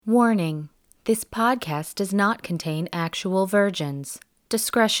Warning: this podcast does not contain actual virgins.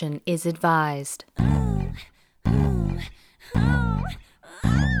 Discretion is advised. The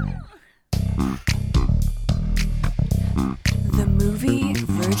movie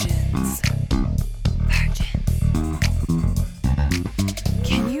Virgins.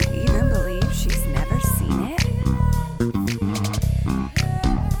 Can you even believe she's never seen it?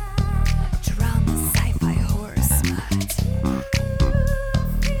 Drama, sci-fi, horror, smut.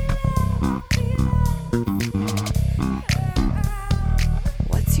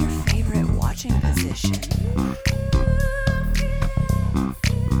 What's your favorite watching position?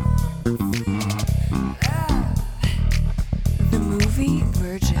 The movie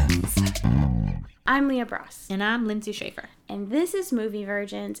Virgins. I'm Leah Bross, And I'm Lindsay Schaefer. and this is Movie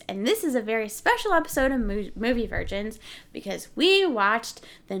Virgins, and this is a very special episode of Movie Virgins because we watched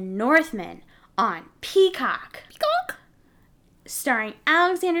The Northman on Peacock. Starring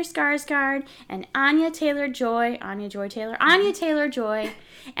Alexander Skarsgård and Anya Taylor-Joy, and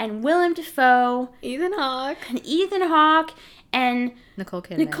Willem Dafoe, Ethan Hawke. and Ethan Hawke, and Nicole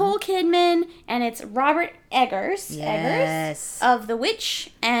Kidman. and it's Robert Eggers, Yes. of The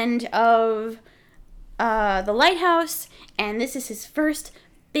Witch and of The Lighthouse, and this is his first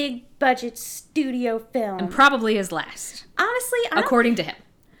big budget studio film. And probably his last, Honestly, I don't... according to him.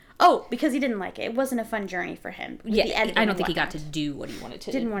 Oh, because he didn't like it. It wasn't a fun journey for him. with the editing I don't and think he got to whatnot. do what he wanted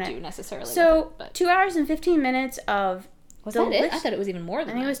to Didn't want do it. necessarily. So, with it, but 2 hours and 15 minutes of... was that it? I thought it was even more than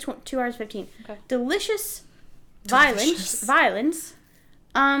I think that. it was 2 hours 15. Okay. Delicious Delicious. violence.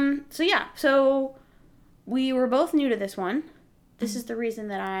 So we were both new to this one. This is the reason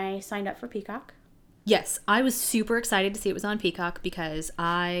that I signed up for Peacock. Yes, I was super excited to see it was on Peacock because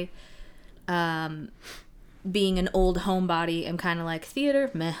I, being an old homebody, am kind of like, theater,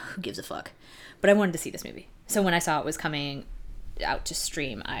 meh, who gives a fuck? But I wanted to see this movie. So when I saw it was coming out to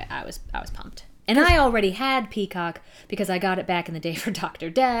stream, I was pumped. And I already had Peacock because I got it back in the day for Dr.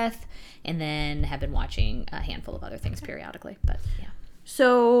 Death, and then have been watching a handful of other things periodically. But yeah.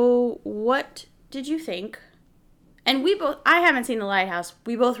 So what did you think? And I haven't seen The Lighthouse.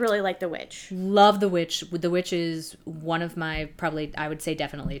 We both really like The Witch. Love The Witch. The Witch is one of my, probably, I would say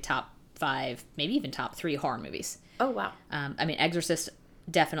definitely top 5, maybe even top 3 horror movies. Oh, wow. I mean, Exorcist,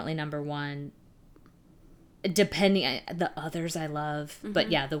 definitely number 1. Depending, the others I love. But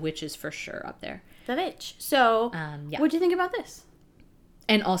yeah, The Witch is for sure up there. The Witch. So Yeah. what'd you think about this?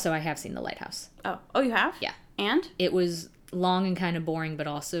 And also, I have seen The Lighthouse. Oh, you have? Yeah. And? It was long and kind of boring, but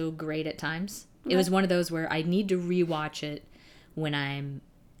also great at times. It was one of those where I need to rewatch it when I'm,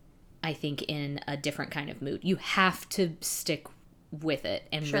 I think, in a different kind of mood. You have to stick with it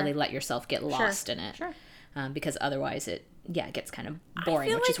and really let yourself get lost in it. Sure. Because otherwise it gets kind of boring,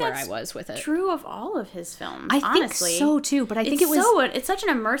 feel which like is where I that's was with it. True of all of his films, I honestly. think so too, but I think it's such an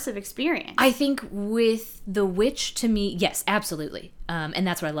immersive experience. I think with The Witch, to me, yes, absolutely. And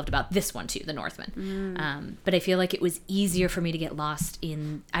that's what I loved about this one too, The Northman. But I feel like it was easier for me to get lost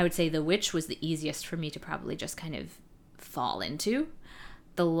in, I would say The Witch was the easiest for me to probably just kind of fall into.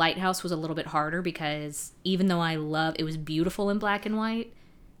 The Lighthouse was a little bit harder because even though it was beautiful in black and white,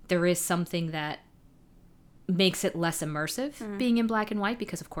 there is something that makes it less immersive being in black and white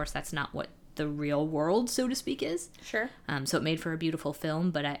because, of course, that's not what the real world, so to speak, is. Sure. So it made for a beautiful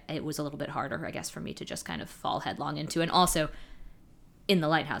film, but it was a little bit harder, I guess, for me to just kind of fall headlong into. And also, in The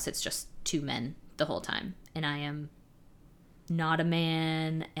Lighthouse, it's just 2 men the whole time. And I am not a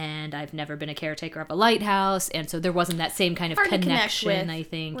man, and I've never been a caretaker of a lighthouse, and so there wasn't that same kind of Hard to connect connection, with. I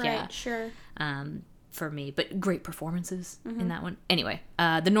think. Right, Yeah. sure. For me. But great performances in that one. Anyway,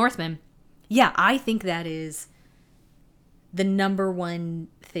 The Northman. Yeah, I think that is the number one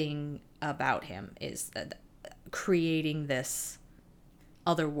thing about him is creating this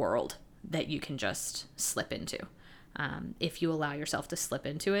other world that you can just slip into. If you allow yourself to slip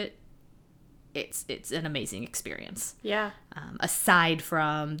into it, it's an amazing experience. Yeah. Aside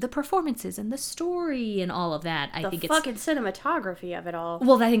from the performances and the story and all of that, I think The fucking cinematography of it all.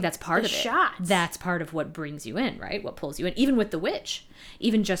 well, I think that's part The of it. shots. That's part of what brings you in, right? What pulls you in. Even with The Witch.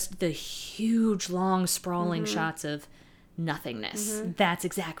 Even just the huge, long, sprawling shots of nothingness. That's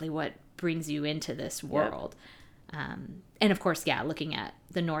exactly what brings you into this world. And of course, looking at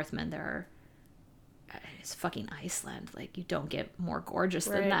The Northman, it's fucking Iceland. Like, you don't get more gorgeous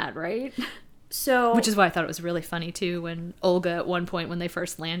than that, right? So, Which is why I thought it was really funny, too, when Olga, at one point, when they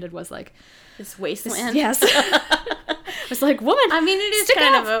first landed, was like, this wasteland. yes. I was like, woman, I mean, it is stick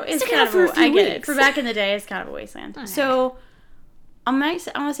kind out- of a. It's stick kind out of for a. a few I get it. weeks. For back in the day, it's kind of a wasteland. So, I want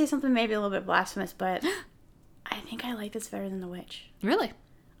to say something maybe a little bit blasphemous, but I think I like this better than The Witch. Really?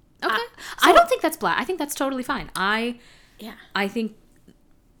 Okay. I don't think that's black. I think that's totally fine. Yeah. I think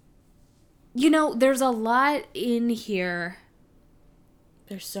There's a lot in here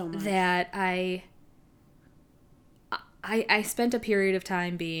There's so much. that I spent a period of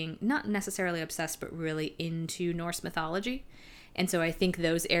time being not necessarily obsessed, but really into Norse mythology. And so I think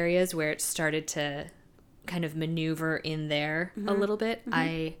those areas where it started to kind of maneuver in there a little bit,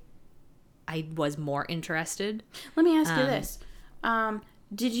 I was more interested. Let me ask you this.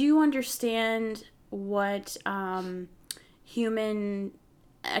 Did you understand what human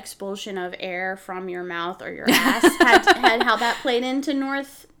expulsion of air from your mouth or your ass had how that played into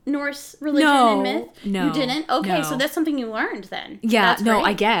Norse religion and myth? No. You didn't? Okay, No. so that's something you learned then. Yeah, That's no, great.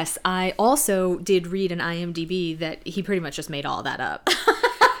 I guess. I also did read an IMDb that he pretty much just made all that up.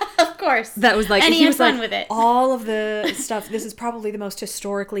 Of course. That was like, and he had was fun like, with it. all of the stuff, this is probably the most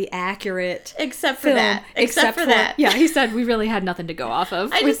historically accurate Except for film. that. Except for that. Yeah, he said we really had nothing to go off of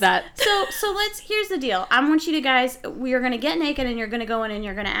that. So here's the deal. I want you to guys, we are going to get naked and you're going to go in and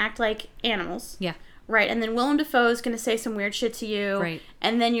you're going to act like animals. Yeah. Right, and then Willem Dafoe is going to say some weird shit to you. Right.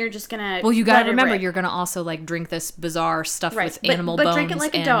 And then you're just going to Well, you got to remember, you're going to also like drink this bizarre stuff Right, with but animal bones. drink it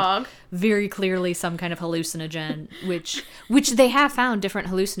like a and dog. Very clearly some kind of hallucinogen, which they have found different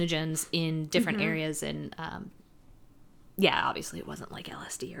hallucinogens in different areas. And yeah, obviously it wasn't like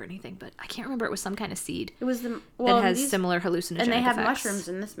LSD or anything, but I can't remember. It was some kind of seed It was the that has similar hallucinogenic and they have effects. mushrooms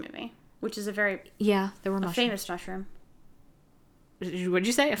in this movie, which is a very Yeah, there were mushrooms. famous mushroom. What'd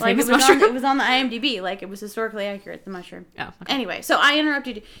you say? A Like famous it was mushroom? it was on the IMDb. Like it was historically accurate. The mushroom. Oh, okay. Anyway, so I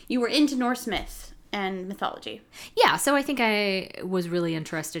interrupted you. You were into Norse myth and mythology. Yeah, so I think I was really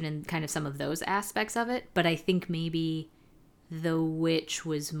interested in kind of some of those aspects of it, but I think maybe The Witch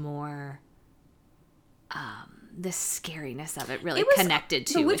was more the scariness of it really connected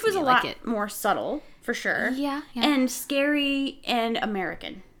to The Witch with was me. a Like lot more subtle, for sure. Yeah. And scary and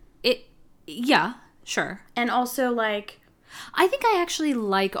American. Yeah, sure. And also like I think I actually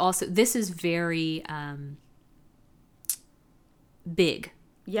like also, this is very big.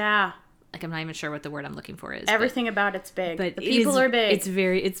 yeah. Like, I'm not even sure what the word I'm looking for is. Everything about it's big. but The it people is- are big. It's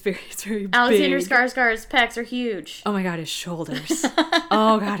very Alexander big. Skarsgård's pecs are huge. Oh my god, his shoulders.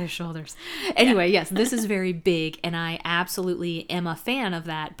 Oh god, his shoulders. Anyway, yes, this is very big, and I absolutely am a fan of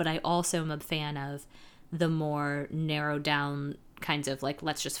that, but I also am a fan of the more narrowed down kinds of like,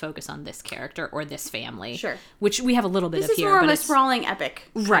 let's just focus on this character or this family. Sure. Which we have a little bit This of is here. more of but a it's- sprawling epic.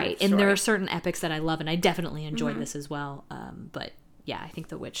 kind Right, of and there story. are certain epics that I love, and I definitely enjoyed this as well. But yeah, I think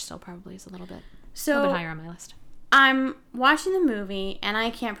The Witch still probably is a little bit So higher on my list. I'm watching the movie and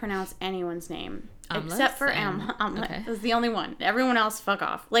I can't pronounce anyone's name. Except for Amleth. okay. That's the only one. Everyone else, fuck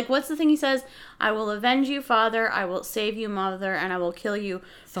off. Like, what's the thing he says? I will avenge you, father. I will save you, mother. And I will kill you.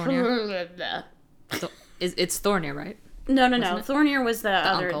 Thornir. It's Thornir, right? No. Thornir was the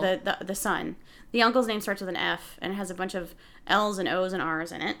other, uncle. the son. The uncle's name starts with an F and it has a bunch of L's and O's and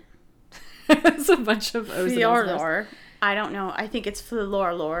R's in it. It's a bunch of O's and O's. Fjordor. I don't know. I think it's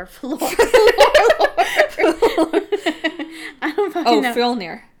Florlor. I don't fucking know.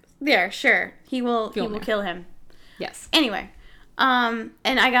 Fjolnir. There, sure. He will Fjolnir. kill him. Yes. Anyway, and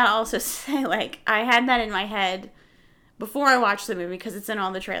I gotta also say, like, I had that in my head before I watched the movie because it's in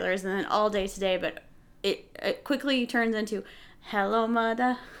all the trailers and then all day today, but it quickly turns into hello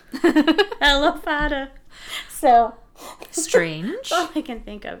mother, hello father. So Strange. that's all I can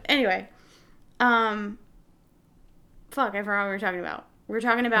think of. Anyway, fuck, I forgot what we were talking about. We were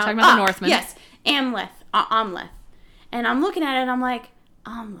talking about the Northmen. Yes, Amleth, Amleth, and I'm looking at it and I'm like,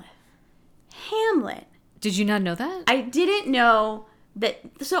 Amleth, Hamlet. Did you not know that? I didn't know that.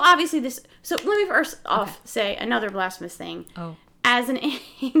 So obviously this. So let me first off say another blasphemous thing. Oh. As an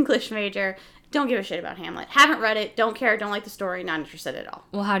English major, don't give a shit about Hamlet. Haven't read it. Don't care. Don't like the story. Not interested at all.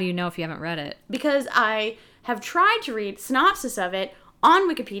 Well, how do you know if you haven't read it? Because I have tried to read synopsis of it on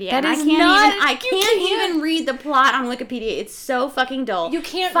Wikipedia, That and is I can't not- even. I you can't can't. even read the plot on Wikipedia. It's so fucking dull. You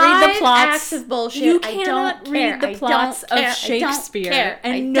can't 5 read the plots. acts of bullshit. You I cannot don't read care. the I plots don't care. of I don't Shakespeare care. I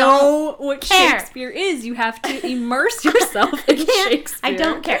and don't know what care. Shakespeare is. You have to immerse yourself in Shakespeare. I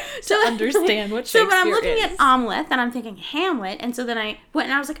don't care. To understand what So, Shakespeare but I'm looking is. at Amleth and I'm thinking Hamlet, and so then I went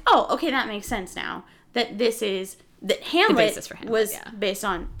and I was like, oh, okay, that makes sense now. That this is that Hamlet basis for Hamlet, was yeah. based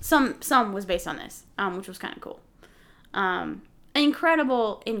on some was based on this, which was kind of cool.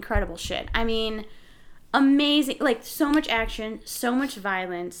 Incredible shit. I mean, amazing. Like so much action, so much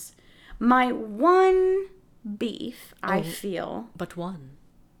violence. My one beef, I feel, But one.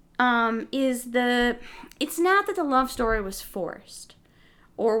 is it's not that the love story was forced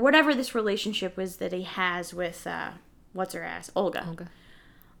or whatever this relationship was that he has with what's her ass, Olga.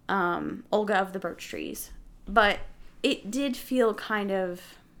 Olga of the Birch Trees, but it did feel kind of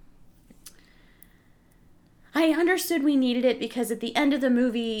I understood we needed it because at the end of the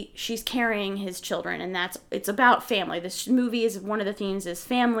movie, she's carrying his children, and it's about family. This movie is one of the themes is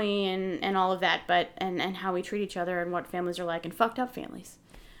family and all of that, but and how we treat each other and what families are like and fucked up families.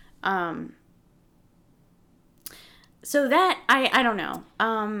 So that I don't know.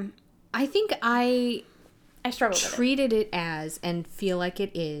 I think I struggle with it. treated it as and feel like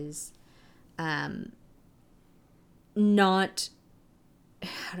it is, not.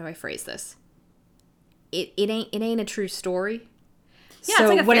 How do I phrase this? It ain't a true story. Yeah, it's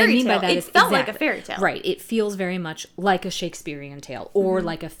like a what I fairy mean by tale. that It is felt like a fairy tale. Right. It feels very much like a Shakespearean tale or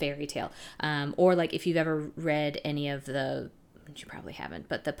like a fairy tale. Or like if you've ever read any of the, which you probably haven't,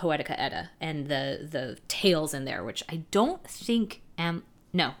 but the Poetica Edda and the tales in there, which I don't think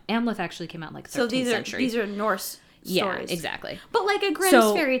Amleth actually came out like 13th century. These are Norse stories. Yeah, exactly. But like a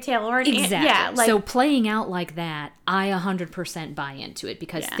Grimm's fairy tale or an Exactly. yeah, like so playing out like that, I 100% buy into it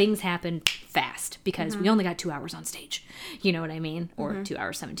because things happen fast because we only got 2 hours on stage. You know what I mean? Or 2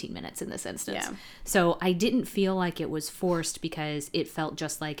 hours, 17 minutes in this instance. Yeah. So I didn't feel like it was forced because it felt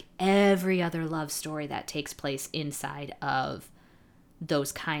just like every other love story that takes place inside of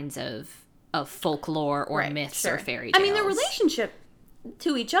those kinds of folklore or myths or fairy tales. I mean, the relationship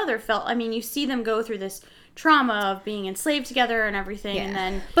to each other felt. I mean, you see them go through this trauma of being enslaved together and everything, and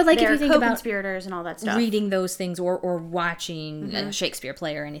then but like they're if you think about co-conspirators and all that stuff. reading those things or watching a Shakespeare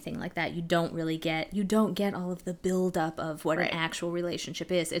play or anything like that, you don't get all of the buildup of what an actual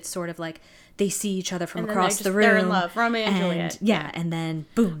relationship is. It's sort of like they see each other from across the room. They're in love, Romeo and Juliet. Yeah, and then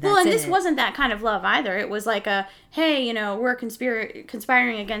boom. Well, and this wasn't that kind of love either. It was like a, hey, you know, we're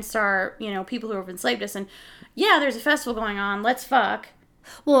conspiring against our, you know, people who have enslaved us, and yeah, there's a festival going on. Let's fuck.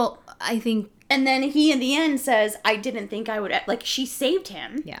 Well, I think. And then he, in the end, says, I didn't think I would... Like, she saved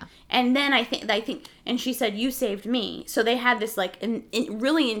him. Yeah. And then I think... And she said, you saved me. So they had this, like,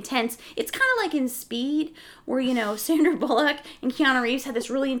 really intense... It's kind of like in Speed, where, you know, Sandra Bullock and Keanu Reeves had this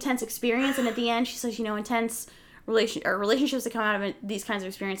really intense experience. And at the end, she says, you know, intense relationships that come out of these kinds of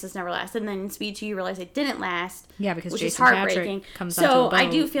experiences never last. And then in Speed 2, you realize it didn't last. Yeah, because which Jason is heartbreaking. Patrick comes onto a So boat. I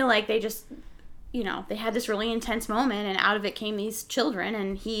do feel like they just... You know, they had this really intense moment, and out of it came these children,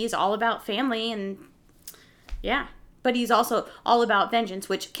 and he's all about family, and yeah. But he's also all about vengeance,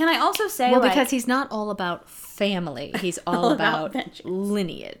 which, can I also say, Well, because he's not all about family. He's all about vengeance.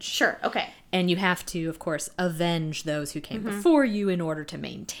 lineage. Sure, okay. And you have to, of course, avenge those who came before you in order to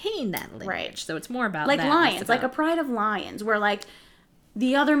maintain that lineage. Right. So it's more about Like that. lions, like a pride of lions, where, like,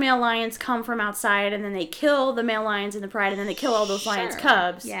 the other male lions come from outside, and then they kill the male lions in the pride, and then they kill all those lions'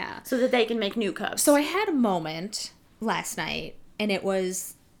 cubs, so that they can make new cubs. So I had a moment last night, and it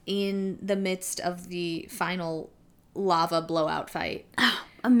was in the midst of the final lava blowout fight.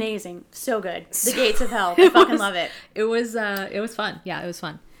 Amazing. So good. The Gates of Hell. I fucking love it. It was fun. Yeah, it was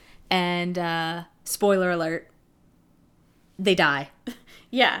fun. And spoiler alert, they die.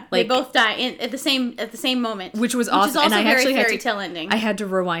 Yeah, they both die at the same moment, which was awesome. Which is also and I very actually fairy tale ending. I had to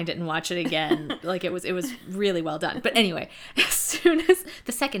rewind it and watch it again. Like it was really well done. But anyway, as soon as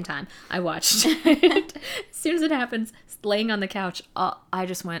the second time I watched it, as soon as it happens, laying on the couch, I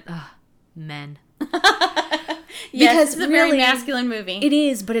just went, men. Yes, it's a very masculine movie. It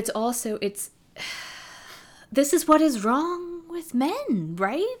is, but it's also this is what is wrong with men,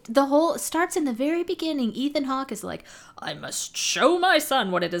 right? The whole starts in the very beginning. Ethan Hawke is like, I must show my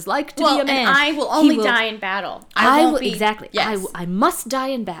son what it is like to be a man. And I will only die in battle. I will exactly. Yes. I must die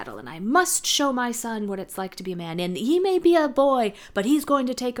in battle, and I must show my son what it's like to be a man. And he may be a boy, but he's going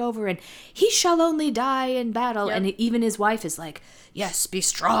to take over, and he shall only die in battle. Yep. And even his wife is like, yes, be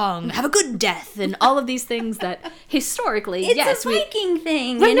strong, have a good death, and all of these things that historically, it's a Viking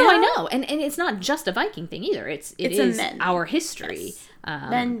thing. Right, you no, know? I know, and it's not just a Viking thing either. It is our history. Yes.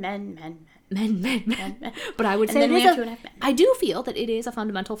 Men. But I would And say then we have 2.5 men. I do feel that it is a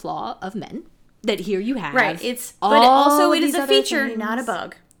fundamental flaw of men. That here you have Right. But also it is a feature, things. not a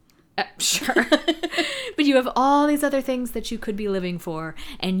bug. Sure. But you have all these other things that you could be living for,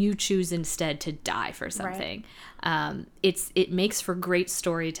 and you choose instead to die for something. Right. It makes for great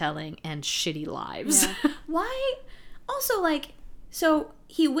storytelling and shitty lives. Yeah. Why? Also, like, so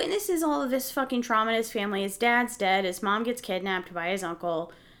he witnesses all of this fucking trauma in his family. His dad's dead. His mom gets kidnapped by his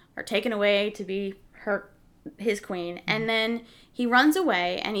uncle, or taken away to be his queen, and then he runs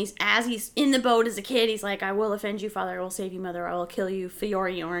away, and as he's in the boat as a kid, he's like, I will avenge you, father, I will save you, mother, I will kill you,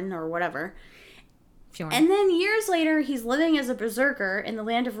 Fjoryorn, or whatever. Fjorn. And then years later, he's living as a berserker in the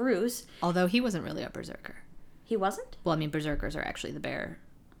land of Rus. Although he wasn't really a berserker. He wasn't? Well, I mean, berserkers are actually the bear.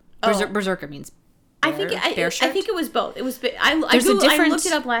 Oh. Berserker means bear. I think bear shirt? I think it was both. It was I There's a I difference- looked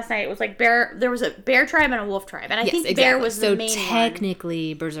it up last night. It was like bear. There was a bear tribe and a wolf tribe, and I Yes, think exactly. bear was the so main one.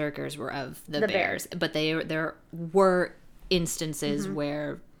 technically berserkers were of the bears, but there were instances Mm-hmm.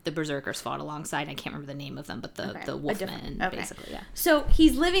 where the berserkers fought alongside. I can't remember the name of them, but the wolfmen basically. Yeah. So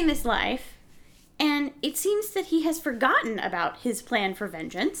he's living this life, and it seems that he has forgotten about his plan for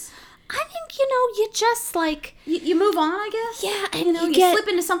vengeance. I think you just like You move on, I guess. Yeah, and you you slip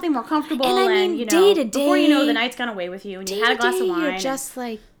into something more comfortable, and I mean, you know, day to before you know day- the night's gone away with you, and you had a glass of wine. You're just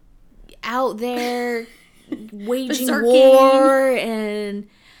like out there waging Berserking. war, and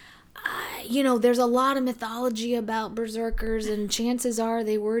there's a lot of mythology about berserkers, and chances are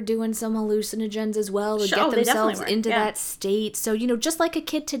they were doing some hallucinogens as well to Sure, get they definitely themselves were, into yeah. that state. So just like a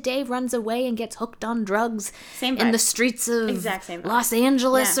kid today runs away and gets hooked on drugs Same in vibe. the streets of Exact same vibe. Los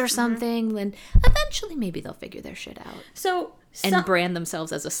Angeles Yeah, or something, then eventually maybe they'll figure their shit out So and brand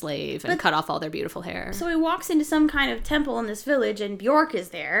themselves as a slave and cut off all their beautiful hair. So he walks into some kind of temple in this village, and Bjork is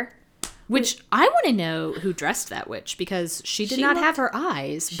there. Which I want to know who dressed that witch, because she did She not looked- have her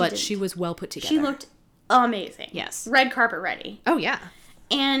eyes, but didn't. she was well put together. She looked amazing. Yes. Red carpet ready. Oh yeah.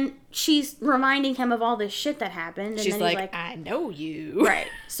 And she's reminding him of all this shit that happened. And She's then like, he's like, I know you. right.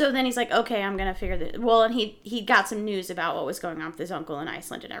 So then he's like, okay, I'm going to figure this. Well, and he got some news about what was going on with his uncle in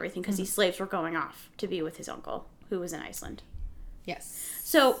Iceland and everything, because these slaves were going off to be with his uncle, who was in Iceland. Yes.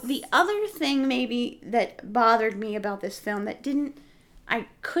 So the other thing maybe that bothered me about this film that I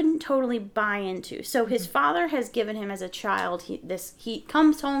couldn't totally buy into. So his father has given him as a child, he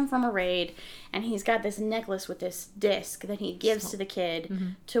comes home from a raid, and he's got this necklace with this disc that he gives to the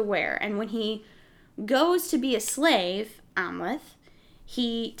kid to wear. And when he goes to be a slave, Amleth,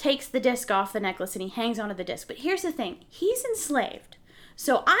 he takes the disc off the necklace and he hangs onto the disc. But here's the thing, he's enslaved.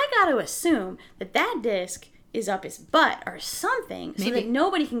 So I got to assume that disc is up his butt or something, so Maybe. that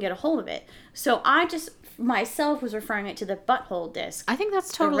nobody can get a hold of it. So I just myself was referring it to the butthole disc. I think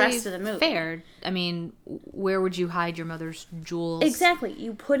that's totally rest of the movie. fair. I mean, where would you hide your mother's jewels? Exactly,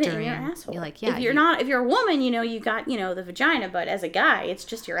 you put it in your During- asshole. you're like, yeah, if you're a woman, you got the vagina, but as a guy, it's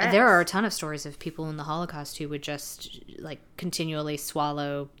just your ass. There are a ton of stories of people in the Holocaust who would just like continually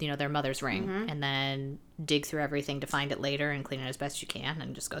swallow, their mother's ring and then dig through everything to find it later and clean it as best you can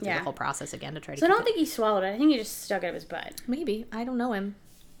and just go through Yeah. the whole process again to try to So I keep don't think he swallowed it. I think he just stuck it up his butt. Maybe. I don't know him.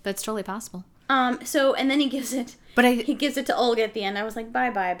 That's totally possible. So and then he gives it. But He gives it to Olga at the end. I was like, bye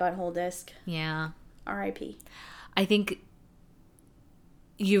bye, butthole disc. yeah. R.I.P. I think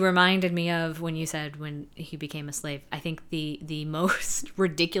you reminded me of when you said when he became a slave. I think the most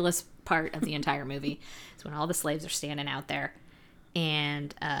ridiculous part of the entire movie is when all the slaves are standing out there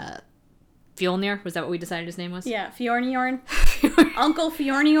and Fjolnir, was that what we decided his name was? Yeah, Fjorniorn. Uncle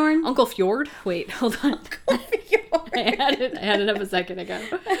Fjorniorn. Uncle Fjord? Wait, hold on. I had it up a second ago.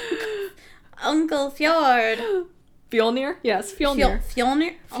 Uncle Fjord. Fjolnir? Yes, Fjolnir.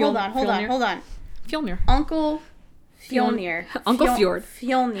 Fjolnir? Hold on. Fjolnir. Uncle Fjolnir. Uncle Fjord.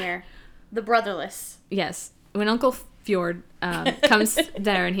 Fjolnir. The brotherless. Yes. When Uncle Fjord comes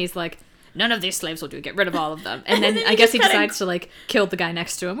there and he's like, none of these slaves will do. Get rid of all of them. And then then I he guess just he kinda- decides to like kill the guy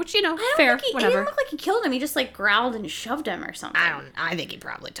next to him, which I don't fair, think he whatever. didn't look like he killed him. He just like growled and shoved him or something. I think he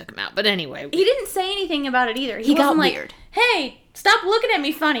probably took him out. But anyway, He didn't say anything about it either. He wasn't got like, weird. Hey, stop looking at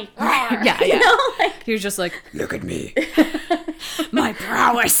me funny. yeah. You know, like, he was just like, Look at me. my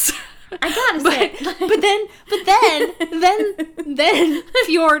prowess. I gotta say, then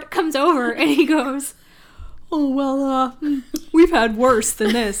Fjord comes over and he goes, oh well, we've had worse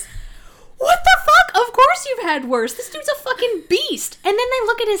than this. What the fuck? Of course you've had worse. This dude's a fucking beast. And then they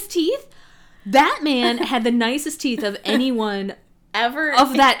look at his teeth. That man had the nicest teeth of anyone ever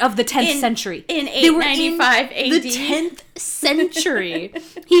of the 10th in- century. in They were 895 in the AD. 10th century.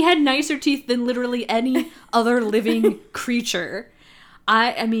 He had nicer teeth than literally any other living creature.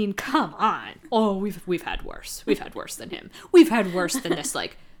 I mean, come on. Oh, we've had worse. We've had worse than him. We've had worse than this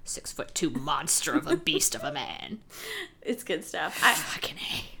 6'2" monster of a beast of a man. It's good stuff. Fucking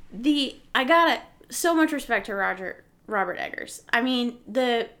A. I got so much respect to Robert Eggers. I mean,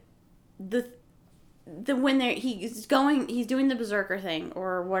 the when he's doing the berserker thing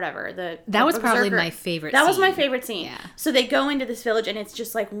or whatever. That was the probably berserker- my favorite That was my scene. favorite scene. Yeah. So they go into this village and it's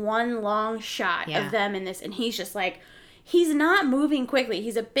just like one long shot Yeah. of them in this, and he's just like, he's not moving quickly.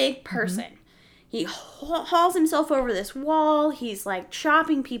 He's a big person. Mm-hmm. He hauls himself over this wall. He's like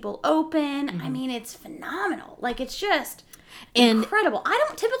chopping people open. I Mm-hmm. mean, it's phenomenal. Like, it's just And incredible. I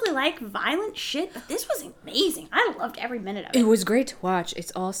don't typically like violent shit, but this was amazing. I loved every minute of it. it was great to watch.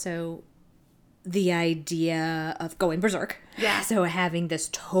 It's also the idea of going berserk. Yeah. So having this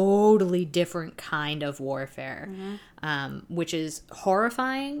totally different kind of warfare, which is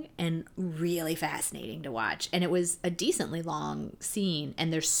horrifying and really fascinating to watch. And it was a decently long scene,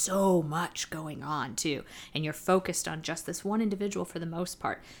 and there's so much going on too. And you're focused on just this one individual for the most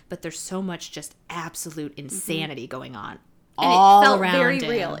part, but there's so much just absolute insanity going on And all it felt around very him.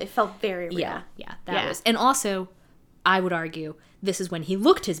 real. It felt very real. Yeah, that was. And also, I would argue this is when he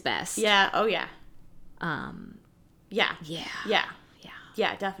looked his best. Yeah. Oh, yeah. Yeah. Yeah. Yeah. Yeah.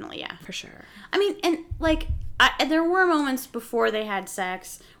 Yeah, definitely, yeah. For sure. I mean, and, like, there were moments before they had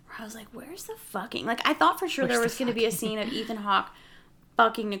sex where I was like, where's the fucking... Like, I thought for sure there was going to be a scene of Ethan Hawke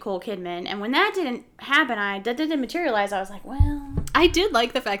fucking Nicole Kidman, and when that didn't happen, that didn't materialize, I was like, well... I did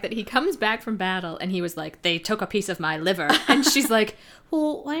like the fact that he comes back from battle and he was like, they took a piece of my liver. And she's like,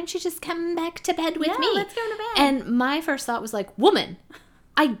 well, why don't you just come back to bed with me? Let's go to bed. And my first thought was like, woman,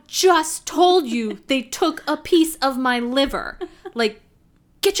 I just told you they took a piece of my liver. Like,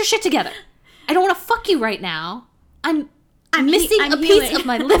 get your shit together. I don't want to fuck you right now. I'm missing a healing. piece of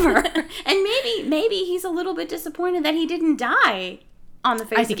my liver. And maybe he's a little bit disappointed that he didn't die on the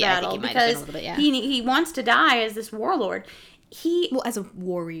face of battle, he might have been a because little bit, yeah. he wants to die as this warlord. Well, as a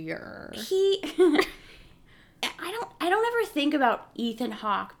warrior. I don't ever think about Ethan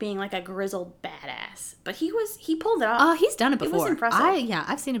Hawke being like a grizzled badass, but he pulled it off. He's done it before. It was impressive.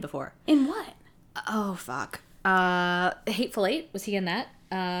 I've seen it before. In what? Oh, fuck. Hateful Eight, was he in that?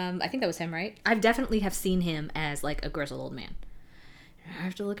 I think that was him, right? I definitely have seen him as, like, a grizzled old man. I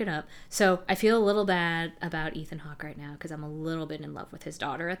have to look it up. So, I feel a little bad about Ethan Hawke right now, because I'm a little bit in love with his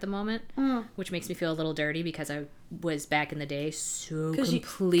daughter at the moment, which makes me feel a little dirty, because I was, back in the day,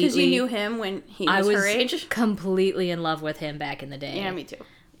 completely... Because you knew him when he was her age? Completely in love with him back in the day. Yeah, me too.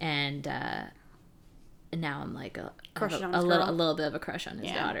 And now I'm like a Girl. little bit of a crush on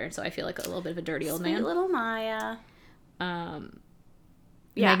his daughter, so I feel like a little bit of a dirty old man. Little Maya.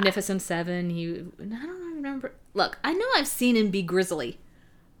 Magnificent Seven. I don't remember. Look, I know I've seen him be grizzly.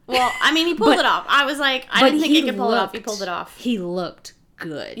 Well, I mean, he pulled it off. I was like, I didn't think he could pull it off. He pulled it off. He looked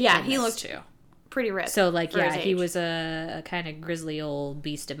good. Yeah, he looked pretty ripped. So, like, for his he age. was a kind of grizzly old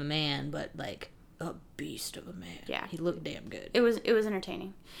beast of a man, but like a beast of a man. Yeah, he looked damn good. It was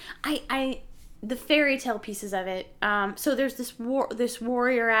entertaining. The fairy tale pieces of it. So there's this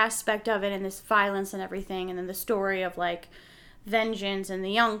warrior aspect of it, and this violence and everything, and then the story of like vengeance and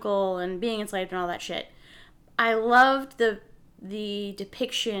the uncle and being enslaved and all that shit. I loved the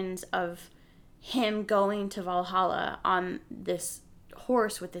depictions of him going to Valhalla on this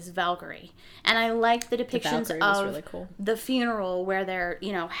horse with this Valkyrie, and I liked the depictions of really cool. the funeral where they're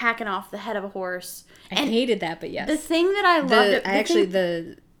hacking off the head of a horse. I hated that, but yes, the thing that I loved,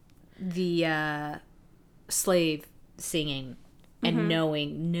 the slave singing and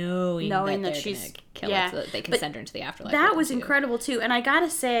knowing that they're she's gonna kill her so that they can send her into the afterlife. That was incredible too, and I gotta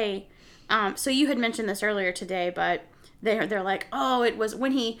say, so you had mentioned this earlier today, but they're like, oh, it was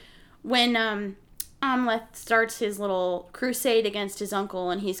when Amleth starts his little crusade against his uncle,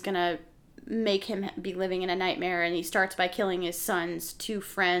 and he's gonna make him be living in a nightmare, and he starts by killing his son's two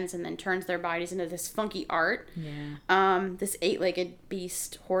friends and then turns their bodies into this funky art. This 8-legged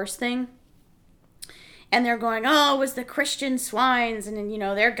beast horse thing. And they're going, oh, it was the Christian swines, and then,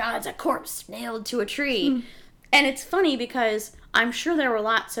 their god's a corpse nailed to a tree. And it's funny because I'm sure there were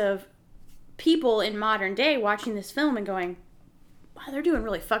lots of people in modern day watching this film and going, wow, they're doing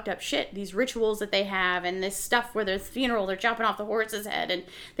really fucked up shit. These rituals that they have, and this stuff where there's funeral, they're chopping off the horse's head, and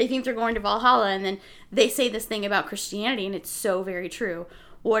they think they're going to Valhalla, and then they say this thing about Christianity, and it's so very true.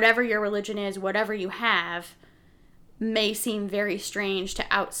 Whatever your religion is, whatever you have, may seem very strange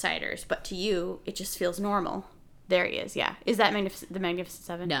to outsiders, but to you, it just feels normal. There he is, yeah. Is that the Magnificent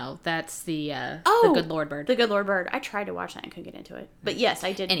Seven? No, that's the Good Lord Bird. The Good Lord Bird. I tried to watch that and couldn't get into it. But yes,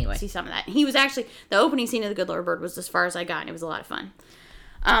 I did see some of that. He was actually, the opening scene of The Good Lord Bird was as far as I got, and it was a lot of fun.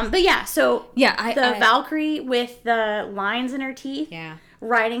 But yeah, so the Valkyrie with the lines in her teeth,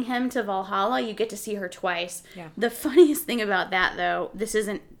 riding him to Valhalla, you get to see her twice. Yeah. The funniest thing about that, though, this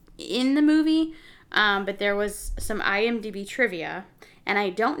isn't in the movie, but there was some IMDb trivia, and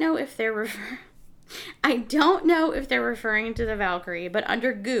I don't know if they're referring to the Valkyrie, but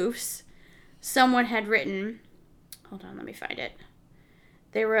under Goofs, someone had written, hold on, let me find it.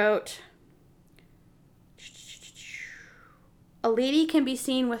 They wrote, a lady can be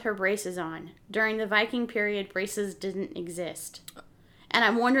seen with her braces on. During the Viking period, braces didn't exist. And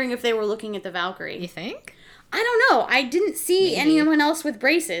I'm wondering if they were looking at the Valkyrie. You think? I don't know. I didn't see anyone else with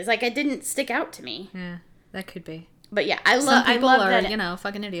braces. Like, it didn't stick out to me. Yeah, that could be. But yeah, I love that.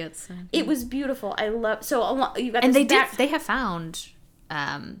 Fucking idiots. It was beautiful. I love you got. And this they have found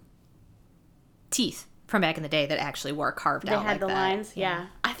teeth from back in the day that actually were carved out. They had like the that. lines. Yeah.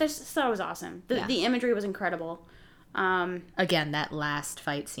 I just thought it was awesome. The imagery was incredible. Again, that last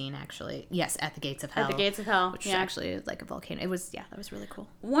fight scene, actually, yes, at the Gates of Hell. At the Gates of Hell, which yeah. is actually like a volcano. It was, that was really cool.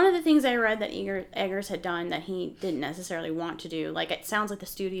 One of the things I read that Eggers had done that he didn't necessarily want to do, like it sounds like the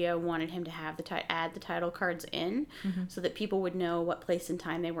studio wanted him to have add the title cards in, so that people would know what place and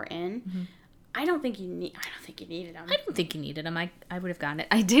time they were in. I don't think you needed them. I don't think you needed them. I would have gotten it.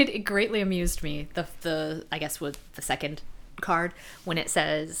 It greatly amused me. The I guess with the second card when it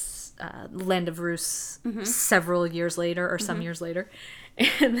says Land of Rus several years later or some years later,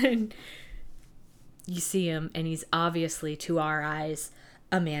 and then you see him and he's obviously, to our eyes,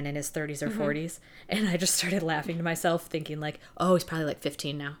 a man in his 30s or 40s, and I just started laughing to myself thinking like, oh, he's probably like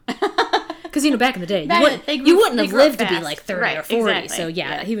 15 now. Because, back in the day, you wouldn't have lived to be like 30 or 40. Exactly. So,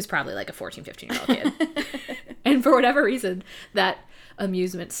 yeah, he was probably like a 14, 15-year-old kid. And for whatever reason, that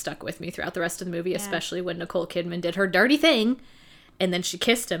amusement stuck with me throughout the rest of the movie, especially when Nicole Kidman did her dirty thing. And then she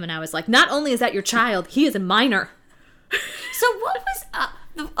kissed him, and I was like, not only is that your child, he is a minor. So what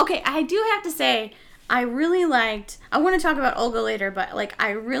was... okay, I do have to say, I really liked... I want to talk about Olga later, but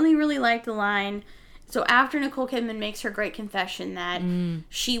I really, really liked the line... So after Nicole Kidman makes her great confession that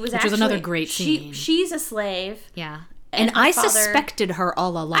she was Which was another great scene. She's a slave. Yeah. And I suspected her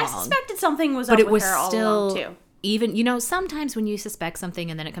all along. I suspected something was up with her all along, too. Even, sometimes when you suspect something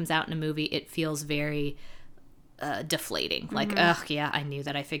and then it comes out in a movie, it feels very... deflating. Like, I knew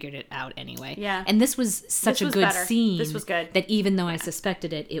that. I figured it out anyway. Yeah. And this was such a good scene. This was good. That even though I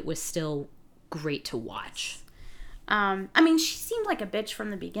suspected it, it was still great to watch. She seemed like a bitch from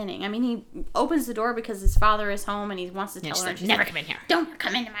the beginning. He opens the door because his father is home and he wants to tell her. Like, never come in here. Don't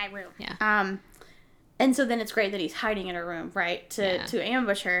come into my room. Yeah. And so then it's great that he's hiding in her room, right, to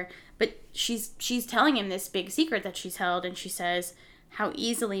ambush her. But she's telling him this big secret that she's held, and she says, how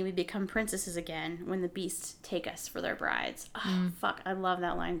easily we become princesses again when the beasts take us for their brides. Oh, fuck. I love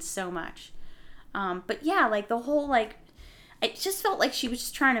that line so much. But yeah, the whole, it just felt like she was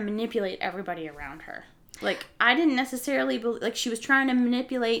just trying to manipulate everybody around her. I didn't necessarily believe, she was trying to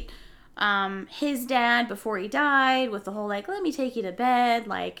manipulate his dad before he died with the whole, let me take you to bed,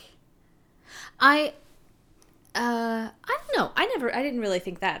 I don't know. I didn't really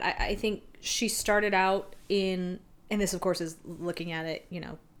think that. I think she started out in... And this, of course, is looking at it,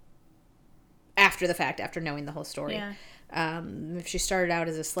 after the fact, after knowing the whole story. Yeah. If she started out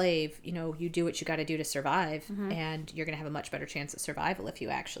as a slave, you do what you got to do to survive, and you're going to have a much better chance at survival if you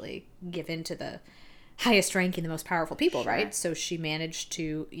actually give in to the highest ranking, the most powerful people, right? So she managed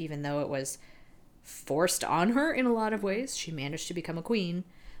to, even though it was forced on her in a lot of ways, she managed to become a queen,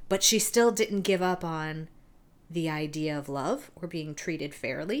 but she still didn't give up on the idea of love or being treated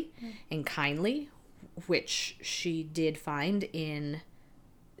fairly and kindly, which she did find in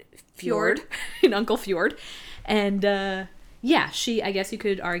Fjord, in Uncle Fjord. And, I guess you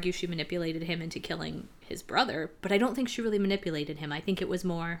could argue she manipulated him into killing his brother, but I don't think she really manipulated him. I think it was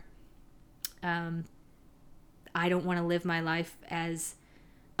more, I don't want to live my life as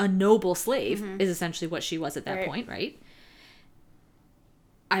a noble slave, is essentially what she was at that point, right?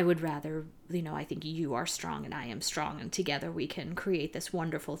 I would rather, I think you are strong and I am strong, and together we can create this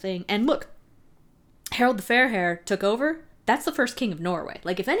wonderful thing. And look, Harold the Fairhair took over. That's the first king of Norway.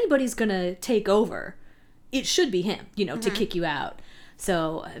 If anybody's gonna take over, it should be him, to kick you out.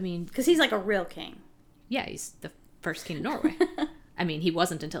 So, because he's a real king. Yeah, he's the first king of Norway. He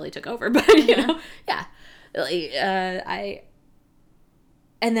wasn't until he took over, but, yeah.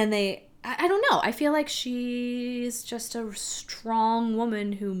 And then I don't know. I feel like she's just a strong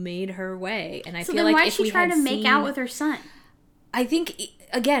woman who made her way. And I feel like if we had seen... So then why is she trying to make out with her son? I think,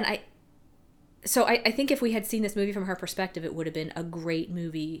 again, I think if we had seen this movie from her perspective, it would have been a great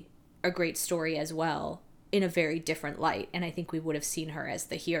movie, a great story as well, in a very different light. And I think we would have seen her as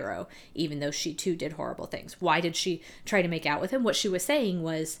the hero, even though she too did horrible things. Why did she try to make out with him? What she was saying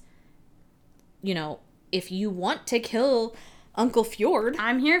was, if you want to kill Uncle Fjord,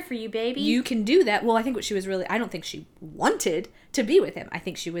 I'm here for you, baby. You can do that. Well, I think what she was really, I don't think she wanted to be with him. I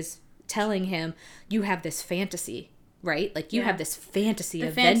think she was telling him, you have this fantasy, right? You have this fantasy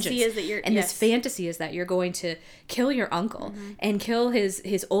of vengeance. Is that you're, and this fantasy is that you're going to kill your uncle and kill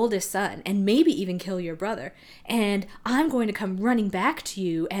his oldest son and maybe even kill your brother. And I'm going to come running back to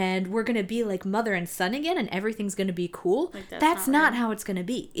you and we're going to be like mother and son again and everything's going to be cool. That's not how it's going to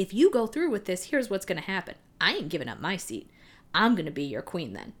be. If you go through with this, here's what's going to happen. I ain't giving up my seat. I'm going to be your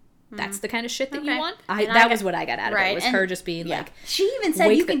queen then. That's the kind of shit that you want? That was what I got out of it. Was her just being She even said,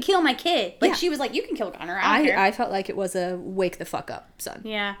 you can kill my kid. She was like, you can kill Gunnar. I felt like it was a wake the fuck up, son.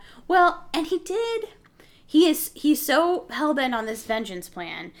 Yeah. Well, and he he's so hell-bent on this vengeance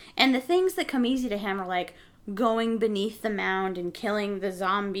plan, and the things that come easy to him are like going beneath the mound and killing the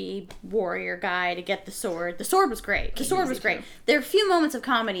zombie warrior guy to get the sword. The sword was great. There are a few moments of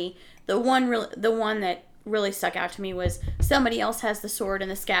comedy. The one that really stuck out to me was somebody else has the sword in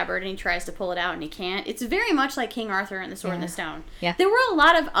the scabbard and he tries to pull it out and he can't. It's very much like King Arthur and the Sword and the Stone. Yeah. There were a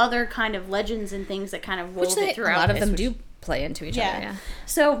lot of other kind of legends and things that kind of wove it throughout. A lot of them do play into each other. Yeah.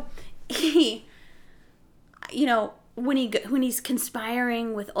 So he, you know, when he's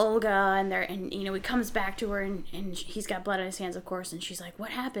conspiring with Olga and you know, he comes back to her and he's got blood on his hands, of course, and she's like,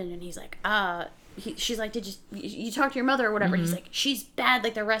 "What happened?" And he's like, she's like, "Did you talk to your mother or whatever?" Mm-hmm. He's like, "She's bad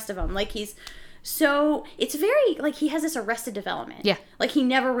like the rest of them." Like so it's very, like, he has this Arrested Development. Yeah. Like, he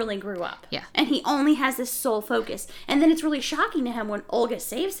never really grew up. Yeah. And he only has this sole focus. And then it's really shocking to him when Olga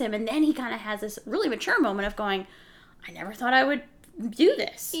saves him, and then he kind of has this really mature moment of going, I never thought I would do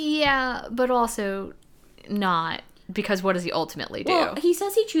this. Yeah, but also not, because what does he ultimately do? Well, he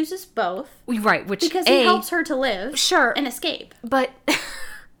says he chooses both. Right, which Because he helps her to live. Sure. And escape. But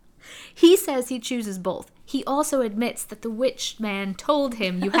he says he chooses both. He also admits that the witch man told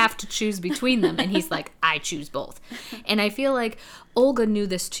him you have to choose between them. And he's like, I choose both. And I feel like Olga knew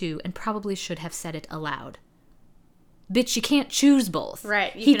this too and probably should have said it aloud. Bitch, you can't choose both.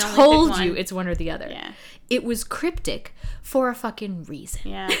 Right. He can only told pick you one. it's one or the other. Yeah. It was cryptic for a fucking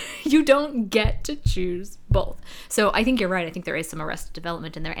reason. Yeah. You don't get to choose both. So I think you're right. I think there is some Arrested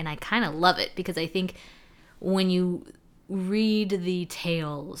Development in there. And I kind of love it because I think when you read the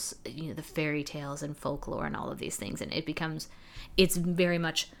tales, you know, the fairy tales and folklore and all of these things, and it's very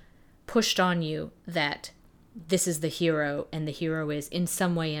much pushed on you that this is the hero and the hero is in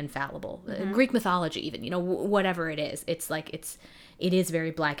some way infallible. Greek mythology even, you know, whatever it is, it's like it is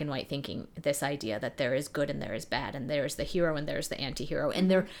very black and white thinking, this idea that there is good and there is bad, and there's the hero and there's the anti-hero, and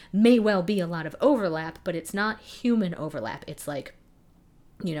there may well be a lot of overlap, but it's not human overlap. It's like,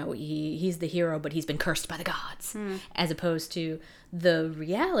 you know, he's the hero, but he's been cursed by the gods, as opposed to the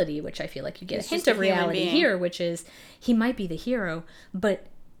reality, which I feel like you get a hint of reality here, which is he might be the hero, but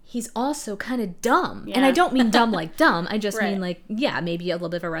he's also kind of dumb. Yeah. And I don't mean dumb like dumb. I just Right. mean like, yeah, maybe a little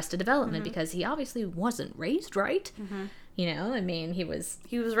bit of Arrested Development because he obviously wasn't raised right. You know, I mean, he was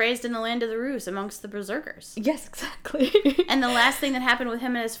raised in the land of the Rus amongst the berserkers. Yes, exactly. And the last thing that happened with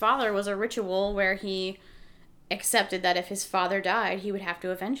him and his father was a ritual where he accepted that if his father died, he would have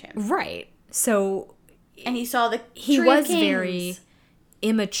to avenge him. Right. So And he saw the he Tree was of Kings. very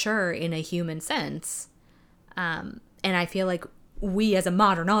immature in a human sense. And I feel like we as a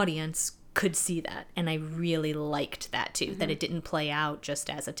modern audience could see that. And I really liked that too, that it didn't play out just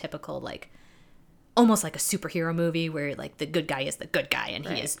as a typical, like, almost like a superhero movie where, like, the good guy is the good guy and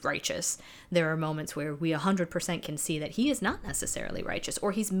he is righteous. There are moments where we 100% can see that he is not necessarily righteous,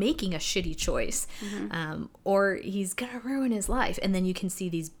 or he's making a shitty choice, or he's gonna ruin his life. And then you can see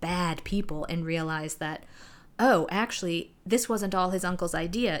these bad people and realize that, oh, actually, this wasn't all his uncle's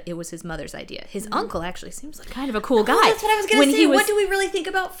idea. It was his mother's idea. His uncle actually seems like kind of a cool guy. Oh, that's what I was going to say. What do we really think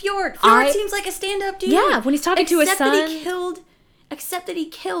about Fjord? Fjord seems like a stand-up dude. Yeah, when he's talking to his son. Except that he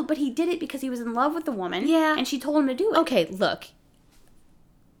killed, but he did it because he was in love with the woman. Yeah. And she told him to do it. Okay, look.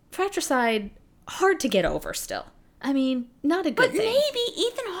 Fratricide, hard to get over still. I mean, not a good But thing. maybe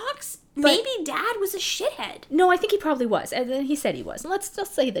Ethan Hawke's, maybe Dad was a shithead. No, I think he probably was. And then he said he was. Let's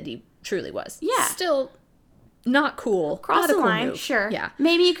just say that he truly was. Yeah. Still not cool. Cross not the a cool line, move. sure. Yeah.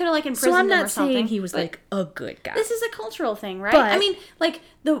 Maybe he could have, like, imprisoned So I'm him or not something. saying he was, but like, a good guy. This is a cultural thing, right? But I mean, like,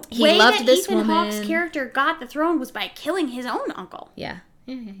 the he way loved that this Ethan Hawke's woman. character got the throne was by killing his own uncle. Yeah.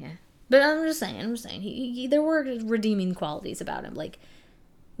 But I'm just saying, he there were redeeming qualities about him. Like,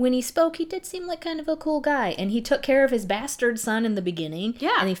 when he spoke, he did seem like kind of a cool guy. And he took care of his bastard son in the beginning.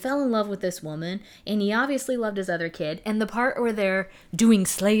 Yeah. And he fell in love with this woman. And he obviously loved his other kid. And the part where they're doing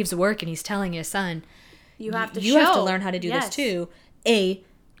slaves' work and he's telling his son, You have to learn how to do this too.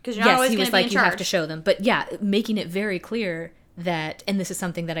 Because you're not always he going was to be in like, you have charge. to show them. But yeah, making it very clear that, and this is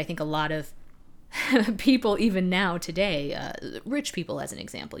something that I think a lot of people even now today, rich people as an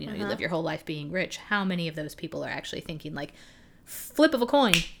example, you know, you live your whole life being rich. How many of those people are actually thinking, like, flip of a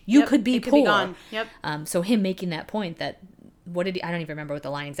coin, you could be it poor. could be gone. Yep. So him making that point that, I don't even remember what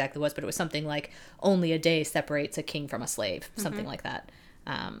the line exactly was, but it was something like, only a day separates a king from a slave, something like that.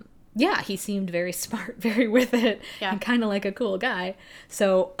 Yeah, he seemed very smart, very with it, Yeah. and kind of like a cool guy.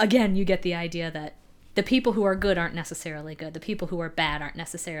 So again, you get the idea that the people who are good aren't necessarily good. The people who are bad aren't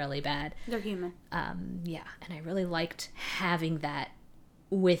necessarily bad. They're human. Yeah, and I really liked having that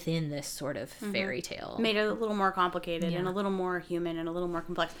within this sort of fairy tale. Made it a little more complicated and a little more human and a little more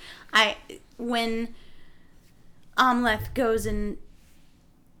complex. When Amleth goes and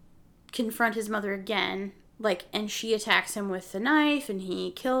confront his mother again like, and she attacks him with the knife, and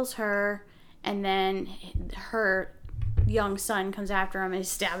he kills her, and then her young son comes after him and is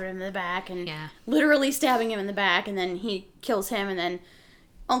stabbing him in the back, and literally stabbing him in the back, and then he kills him, and then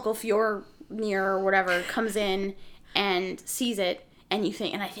Uncle Fjornir or whatever comes in and sees it, and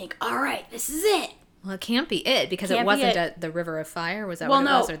I think, all right, this is it. Well, it can't be it, because it wasn't at the River of Fire. Was that what it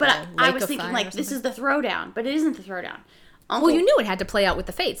was? Or but the I Lake was of thinking, Fire like, this is the throwdown, but it isn't the throwdown. Well, you knew it had to play out with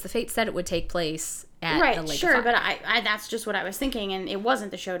the Fates. The Fates said it would take place at the Lake of Fire. But I that's just what I was thinking, and it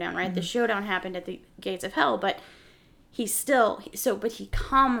wasn't the showdown, right? Mm-hmm. The showdown happened at the Gates of Hell, but he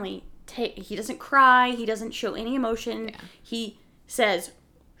calmly he doesn't cry, he doesn't show any emotion. Yeah. He says,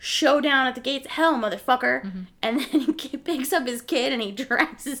 "Showdown at the Gates of Hell, motherfucker." Mm-hmm. And then he picks up his kid and he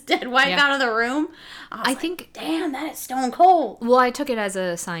drags his dead wife out of the room. I think, damn, that is stone cold. Well, I took it as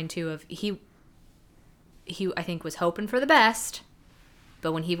a sign too of he I think was hoping for the best,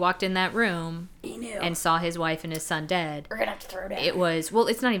 but when he walked in that room, he knew and saw his wife and his son dead. We're gonna have to throw down. It was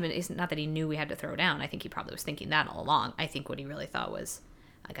it's not that he knew we had to throw down. I think he probably was thinking that all along. I think what he really thought was,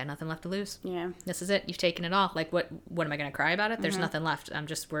 I got nothing left to lose. Yeah, this is it. You've taken it all. Like, what am I gonna cry about it? There's nothing left. we're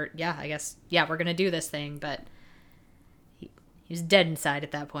gonna do this thing. But he was dead inside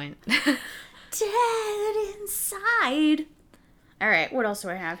at that point. Dead inside. All right, what else do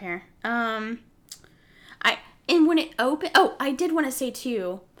I have here? And when it opened... Oh, I did want to say,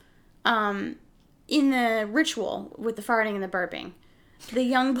 too, in the ritual with the farting and the burping, the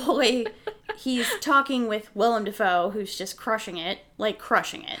young boy, he's talking with Willem Dafoe, who's just crushing it.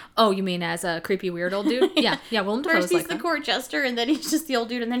 Oh, you mean as a creepy weird old dude? Yeah, Willem Dafoe's First he's the court jester, and then he's just the old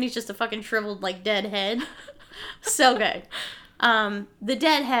dude, and then he's just a fucking shriveled, like, dead head. So good. The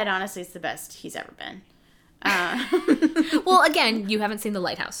dead head, honestly, is the best he's ever been. Well, again, you haven't seen The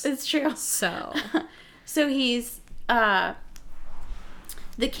Lighthouse. It's true. So he's, the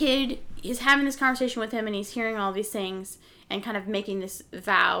kid is having this conversation with him, and he's hearing all these things and kind of making this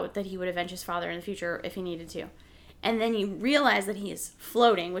vow that he would avenge his father in the future if he needed to. And then you realize that he is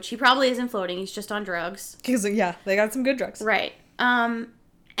floating, which he probably isn't floating. He's just on drugs. Because, they got some good drugs. Right. And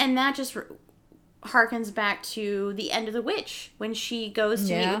that just harkens back to the end of The Witch, when she goes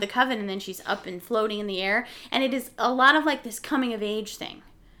to meet with the coven, and then she's up and floating in the air. And it is a lot of, like, this coming-of-age thing.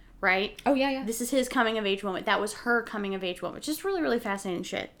 Right? Oh, yeah. This is his coming-of-age moment. That was her coming-of-age moment. Just really, really fascinating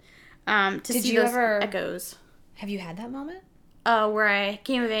shit. To see those echoes. Have you had that moment? Where I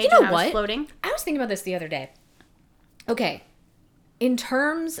came of age and I was floating? I was thinking about this the other day. Okay. In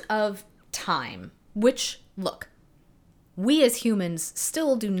terms of time, we as humans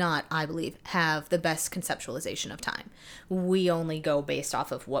still do not, I believe, have the best conceptualization of time. We only go based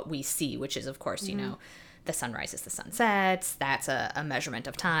off of what we see, which is, of course, the sun rises, the sun sets. That's a measurement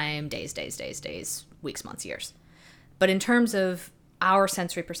of time, days, weeks, months, years. But in terms of our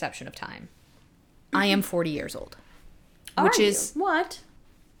sensory perception of time, I am 40 years old. Which is... What?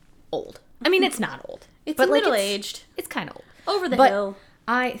 Old. I mean, it's not old. It's middle-aged. It's kind of old. Over the hill.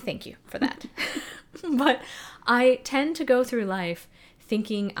 Thank you for that. But I tend to go through life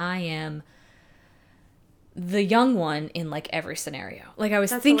thinking I am the young one in, like, every scenario. Like, I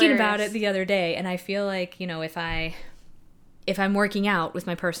was thinking about it the other day, and I feel like, if I'm working out with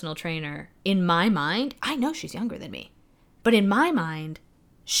my personal trainer, in my mind, I know she's younger than me. But in my mind,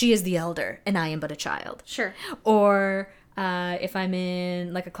 she is the elder, and I am but a child. Sure. Or if I'm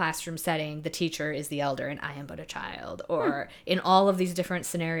in, like, a classroom setting, the teacher is the elder, and I am but a child. Or in all of these different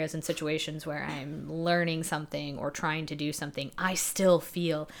scenarios and situations where I'm learning something or trying to do something, I still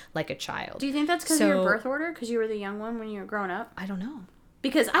feel like a child. Do you think that's because of your birth order? Because you were the young one when you were growing up? I don't know.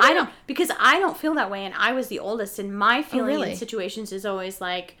 Because I don't feel that way, and I was the oldest, and my feeling in situations is always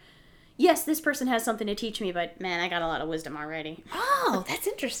like, yes, this person has something to teach me, but man, I got a lot of wisdom already. Oh, that's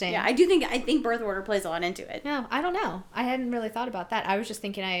interesting. Yeah, I think birth order plays a lot into it. No, I don't know. I hadn't really thought about that. I was just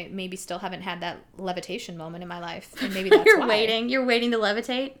thinking I maybe still haven't had that levitation moment in my life, and maybe that's You're waiting to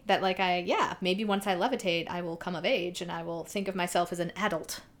levitate? That, like, maybe once I levitate, I will come of age, and I will think of myself as an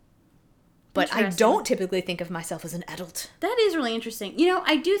adult. But I don't typically think of myself as an adult. That is really interesting.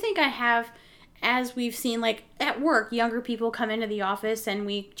 I do think I have, as we've seen, like, at work, younger people come into the office and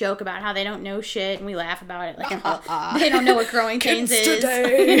we joke about how they don't know shit and we laugh about it. Like, they don't know what growing pains is.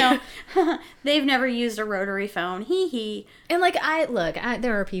 They've never used a rotary phone. Hee hee. And, like,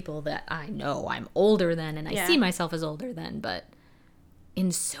 there are people that I know I'm older than and I see myself as older than, but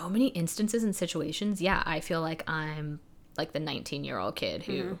in so many instances and situations, I feel like I'm, like, the 19-year-old kid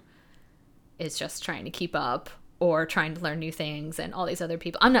who is just trying to keep up or trying to learn new things, and all these other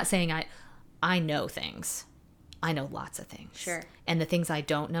people. I'm not saying I know things. I know lots of things. Sure. And the things I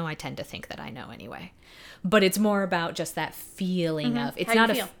don't know, I tend to think that I know anyway. But it's more about just that feeling of, it's How you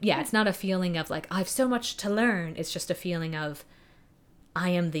not feel. it's not a feeling of like, I have so much to learn. It's just a feeling of, I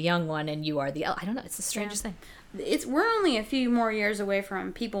am the young one and you are the, I don't know. It's the strangest thing. We're only a few more years away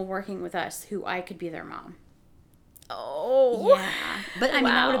from people working with us who I could be their mom. Oh. Yeah. But I mean,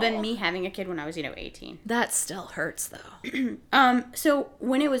 that would have Wow. been me having a kid when I was, 18. That still hurts though. So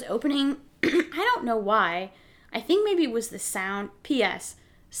when it was opening, I don't know why. I think maybe it was the sound. P.S.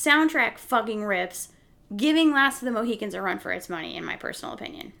 Soundtrack fucking rips, giving Last of the Mohicans a run for its money, in my personal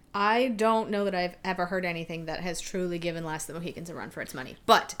opinion. I don't know that I've ever heard anything that has truly given Last of the Mohicans a run for its money,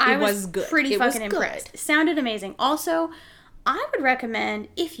 but I it was good. Pretty It was fucking good. impressed. Sounded amazing. Also, I would recommend,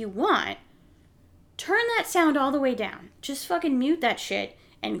 if you want, turn that sound all the way down. Just fucking mute that shit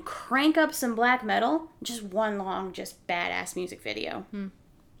and crank up some black metal. Just one long, just badass music video.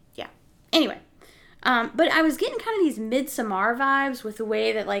 Yeah. Anyway. But I was getting kind of these Midsommar vibes with the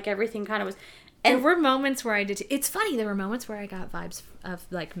way that, like, everything kind of was. There were moments where I did. It's funny. There were moments where I got vibes of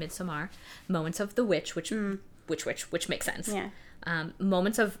like Midsommar, moments of The Witch, which makes sense. Yeah.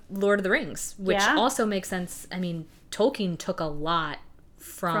 Moments of Lord of the Rings, which Yeah. also makes sense. I mean, Tolkien took a lot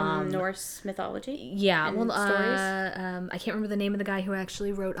From Norse mythology. Yeah. and Well, stories. I can't remember the name of the guy who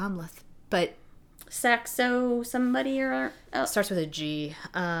actually wrote Amleth, but Saxo somebody or... Oh, starts with a G.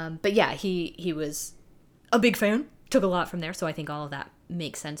 But yeah, he was a big fan. Took a lot from there, so I think all of that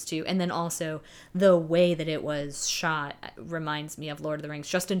makes sense too. And then also the way that it was shot reminds me of Lord of the Rings,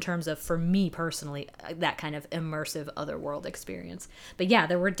 just in terms of, for me personally, that kind of immersive otherworld experience. But yeah,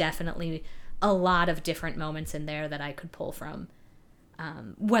 there were definitely a lot of different moments in there that I could pull from,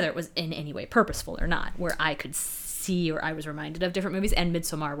 whether it was in any way purposeful or not, where I could see or I was reminded of different movies. And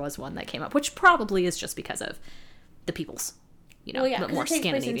Midsommar was one that came up, which probably is just because of the peoples, well, yeah, 'cause more it takes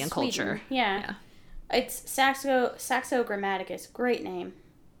place in Scandinavian culture. Sweden. Yeah. It's Saxo Grammaticus. Great name.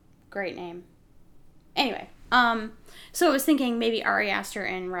 Great name. Anyway, so I was thinking maybe Ari Aster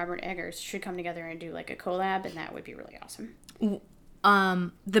and Robert Eggers should come together and do like a collab, and that would be really awesome.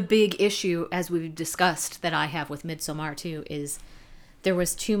 The big issue, as we've discussed, that I have with Midsommar too, is there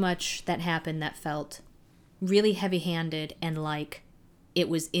was too much that happened that felt really heavy-handed and like it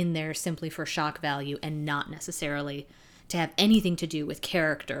was in there simply for shock value and not necessarily to have anything to do with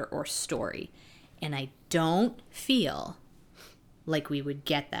character or story. And I don't feel like we would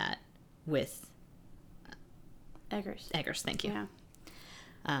get that with Eggers. thank you.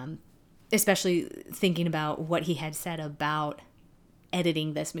 Yeah. Especially thinking about what he had said about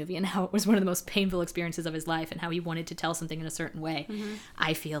editing this movie and how it was one of the most painful experiences of his life and how he wanted to tell something in a certain way.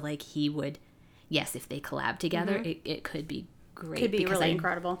 I feel like he would, yes, if they collab together, it could be great. Could be because really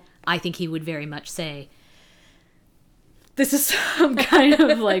incredible. I think he would very much say, this is some kind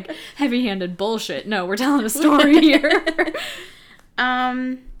of like heavy-handed bullshit. No, we're telling a story here.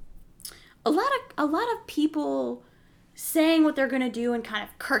 A lot of people saying what they're gonna do and kind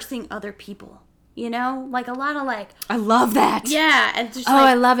of cursing other people. You know, like a lot of like, I love that. yeah, and just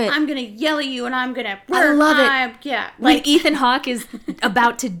I love it. I'm gonna yell at you and I'm gonna. I love it. Yeah, When like Ethan Hawke is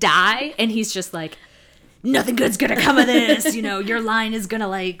about to die and he's just like, nothing good's gonna come of this. You know, your line is gonna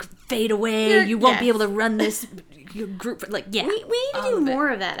like fade away. You won't be able to run this your group. Like, yeah. we need to all do of it. more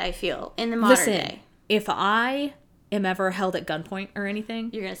of that. I feel in the modern Listen, day. if I am ever held at gunpoint or anything,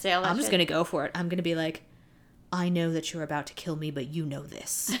 You're gonna say all that. I'm just shit. gonna go for it. I'm gonna be like, I know that you're about to kill me, but you know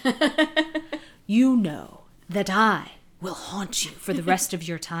this. You know that I will haunt you for the rest of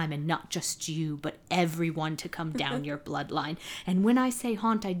your time, and not just you, but everyone to come down your bloodline. And when I say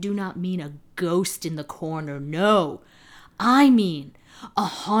haunt, I do not mean a ghost in the corner. No, I mean a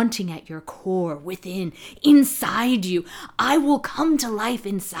haunting at your core, within, inside you. I will come to life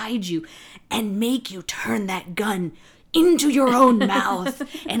inside you and make you turn that gun into your own mouth,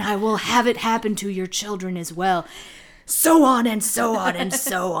 and I will have it happen to your children as well. So on and so on and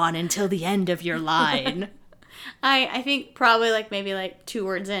so on until the end of your line. I think probably like maybe like 2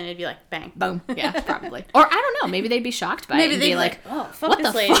 words in, it'd be like bang. Boom. Yeah, probably. Or I don't know. Maybe they'd be shocked by it Maybe and they'd be like, oh fuck what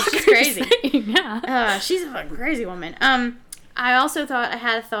this the lady, fuck she's are you crazy. saying? Yeah. She's a fucking crazy woman. I also thought, I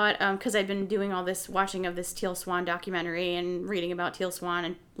had a thought, because I've been doing all this watching of this Teal Swan documentary and reading about Teal Swan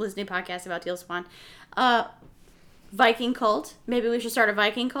and listening to podcasts about Teal Swan. Viking cult. Maybe we should start a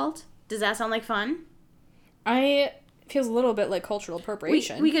Viking cult. Does that sound like fun? Feels a little bit like cultural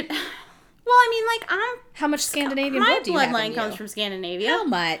appropriation. We could. Well, I mean, like How much Scandinavian my blood do you have in bloodline you? comes from Scandinavia. How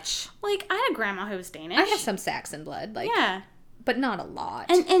much? Like I had a grandma who was Danish. I have some Saxon blood, like, Yeah, but not a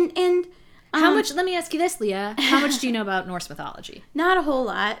lot. and how much? Let me ask you this, Leah. How much do you know about Norse mythology? Not a whole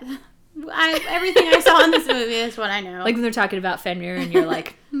lot. Everything I saw in this movie is what I know. Like when they're talking about Fenrir and you're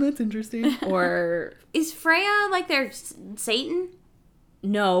like, that's interesting. Or is Freya like their Satan?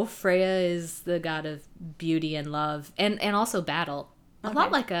 no, Freya is the god of beauty and love and also battle. A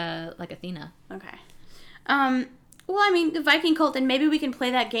lot like Athena. Okay. Well, I mean, the Viking cult, and maybe we can play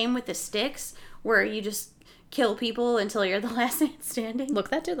that game with the sticks where you just kill people until you're the last man standing. Look,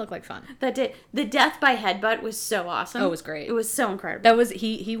 that did look like fun. That did. The death by headbutt was so awesome. Oh, it was great. It was so incredible. That was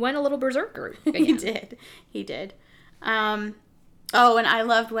he went a little berserker again. He did. Oh, and I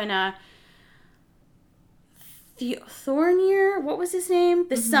loved when Thornir, what was his name?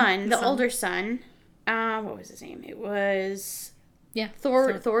 The son, the older son. What was his name? It was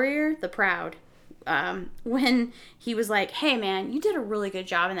Thorir the Proud. When he was like, hey man, you did a really good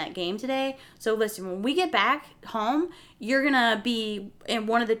job in that game today. So listen, when we get back home, you're gonna be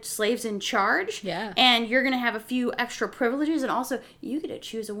one of the slaves in charge. Yeah. And you're gonna have a few extra privileges, and also you get to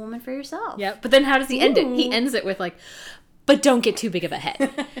choose a woman for yourself. Yeah. But then how does he end it? He ends it with like, but don't get too big of a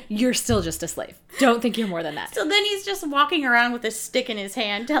head. You're still just a slave. Don't think you're more than that. So then he's just walking around with a stick in his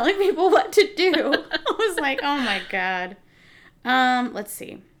hand telling people what to do. I was like, oh my God. Let's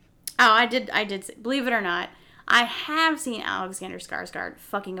see. Oh, I did. Believe it or not, I have seen Alexander Skarsgård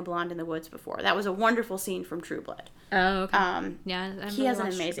fucking a blonde in the woods before. That was a wonderful scene from True Blood. Oh, okay. Yeah, I've he never has an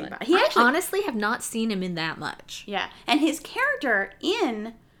watched amazing True Blood. body. He actually, I honestly have not seen him in that much. yeah, and his character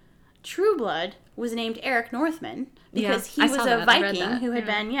in True Blood was named Eric Northman because he I was saw a that. I read Viking that. who had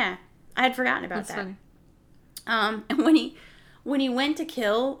been. Yeah, I had forgotten about That's that. funny. And when he went to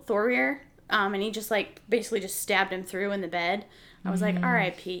kill Thorir, and he just like basically just stabbed him through in the bed. I was like,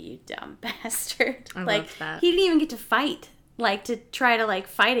 R.I.P. you dumb bastard. I like loved that. he didn't even get to fight, like to try to like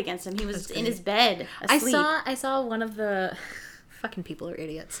fight against him. He was in his bed asleep. I saw one of the fucking people are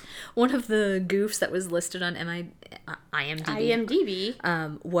idiots. One of the goofs that was listed on IMDb.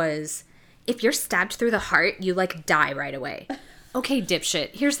 Was if you're stabbed through the heart, you like die right away. Okay,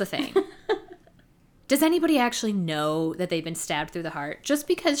 dipshit. Here's the thing. Does anybody actually know that they've been stabbed through the heart? Just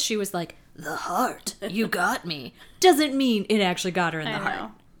because she was like, the heart, you got me, doesn't mean it actually got her in the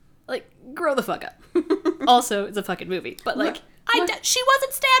heart. Like, grow the fuck up. Also, it's a fucking movie. But like, she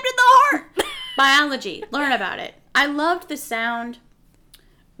wasn't stabbed in the heart. Biology. Learn about it. I loved the sound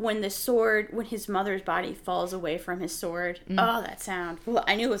when his mother's body falls away from his sword. Oh, that sound. Well,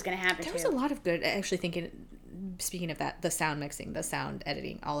 I knew it was going to happen There was a lot of good, actually thinking, speaking of that, the sound mixing, the sound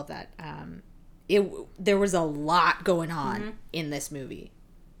editing, all of that. There was a lot going on in this movie.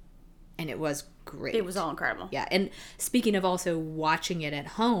 And it was great. It was all incredible. Yeah, and speaking of also watching it at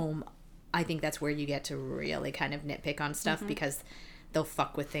home, I think that's where you get to really kind of nitpick on stuff because they'll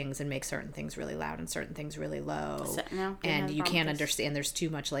fuck with things and make certain things really loud and certain things really low. And you can't understand. There's too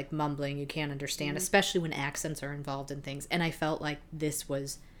much like mumbling. You can't understand, especially when accents are involved in things. And I felt like this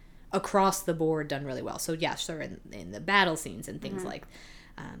was across the board done really well. So yes, sure, in the battle scenes and things like,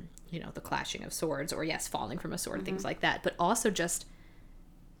 the clashing of swords or falling from a sword, things like that. But also just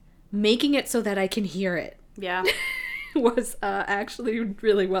making it so that I can hear it. Yeah. Was actually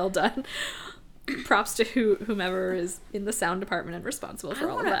really well done. Props to whomever is in the sound department and responsible for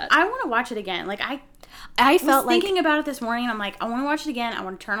all of that. I want to watch it again. Like I felt was thinking about it this morning, and I'm like, I want to watch it again. I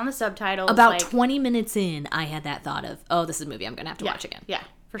want to turn on the subtitles. About 20 minutes in, I had that thought of, oh, this is a movie I'm going to have to watch again. Yeah, for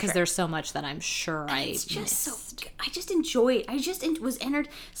sure. Because there's so much that I'm sure it's just missed. so good. I just enjoyed. I just was entered.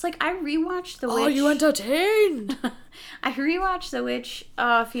 It's like I rewatched The Witch. Oh, you entertained! I rewatched The Witch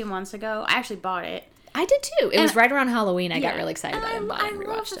a few months ago. I actually bought it. I did too. It was right around Halloween. I got really excited that I bought it and I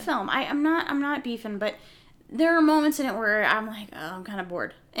love rewatched the it. film. I'm not beefing, but there are moments in it where I'm like, oh, I'm kind of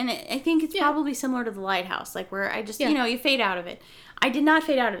bored. And I think it's probably similar to The Lighthouse, like where I just, you fade out of it. I did not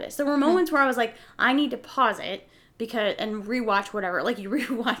fade out of this. There were moments where I was like, I need to pause it and rewatch whatever. Like you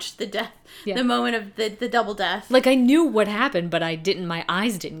rewatched the moment of the double death. Like I knew what happened, but my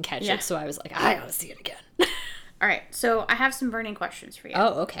eyes didn't catch it, so I was like, I gotta see it again. All right, so I have some burning questions for you.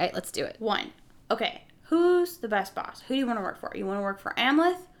 Oh, okay, let's do it. 1. Okay, who's the best boss? Who do you want to work for? You want to work for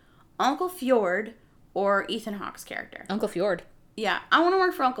Amleth, Uncle Fjord, or Ethan Hawke's character? Uncle Fjord. Yeah, I want to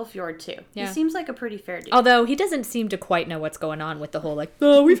work for Uncle Fjord too. Yeah. He seems like a pretty fair dude. Although he doesn't seem to quite know what's going on with the whole like,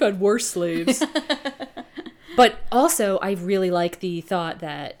 oh, we've had worse slaves. But also, I really like the thought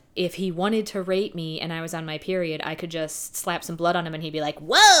that if he wanted to rape me and I was on my period, I could just slap some blood on him and he'd be like,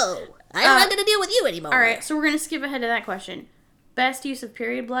 whoa, I'm not going to deal with you anymore. All right, so we're going to skip ahead to that question. Best use of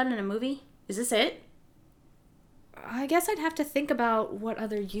period blood in a movie? Is this it? I guess I'd have to think about what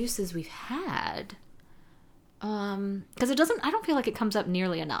other uses we've had. Because I don't feel like it comes up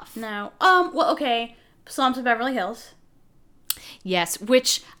nearly enough. No. Well, okay. Slums of Beverly Hills. Yes,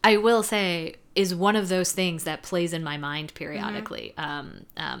 which I will say, is one of those things that plays in my mind periodically.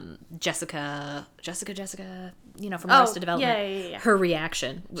 Jessica, from Arrested Development. Yeah. Her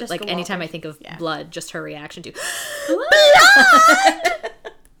reaction, Jessica anytime Walter. I think of Yeah. blood, just her reaction to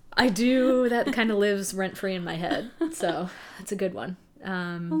I do. That kind of lives rent free in my head. So that's a good one.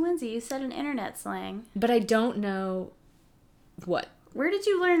 Well, Lindsay, you said an internet slang. But I don't know what. Where did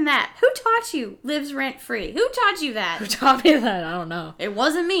you learn that? Who taught you lives rent free? Who taught you that? Who taught me that? I don't know. It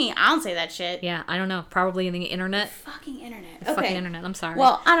wasn't me. I don't say that shit. Yeah, I don't know. Probably in the internet. Fucking internet. The fucking internet. I'm sorry.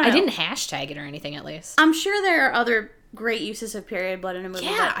 Well, I don't know. I didn't hashtag it or anything, at least. I'm sure there are other great uses of period blood in a movie.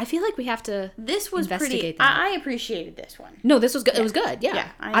 Yeah, but I feel like we have to. this was pretty. investigate that. I appreciated this one. No, this was good. It was good. Yeah. Yeah,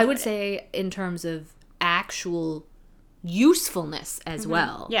 I I would enjoyed say in terms of actual usefulness as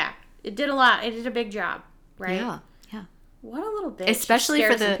well. Yeah, it did a lot. It did a big job, right? Yeah. What a little bitch. Especially Scared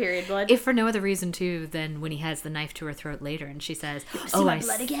for of some the period blood. if for no other reason too than when he has the knife to her throat later and she says, See my I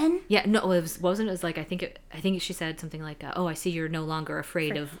blood s- again? Yeah, no, it wasn't. It was like I think she said something like, "Oh, I see you're no longer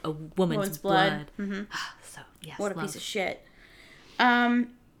afraid of a woman's blood." So yes, What a love. piece of shit.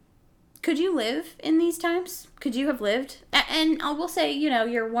 Could you live in these times? Could you have lived? And I will say,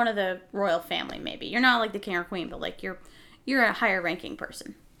 you're one of the royal family. Maybe you're not like the king or queen, but like you're a higher ranking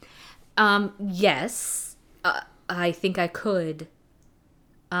person. Yes, I think I could.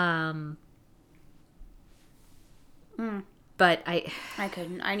 But I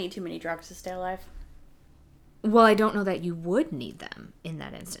couldn't. I need too many drugs to stay alive. well, I don't know that you would need them in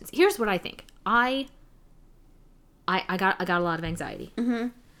that instance. Here's what I think. I got a lot of anxiety. Mm-hmm.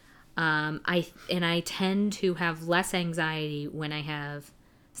 I tend to have less anxiety when I have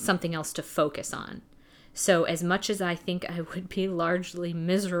something else to focus on. So as much as I think I would be largely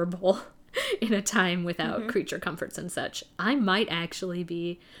miserable in a time without creature comforts and such, I might actually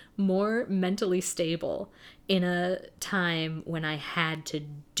be more mentally stable in a time when I had to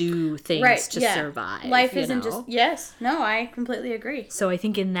do things to survive. Life you isn't know? just yes. No, I completely agree. So I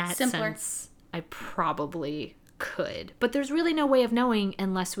think in that Simpler. sense, I probably could. But there's really no way of knowing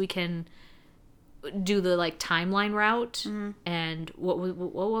unless we can do the timeline route. And what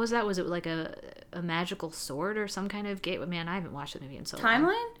was that? Was it like a magical sword or some kind of gate? Man, I haven't watched the movie in so long.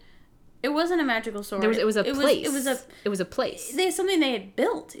 Timeline? It wasn't a magical sword. It was a place. It was a place. something they had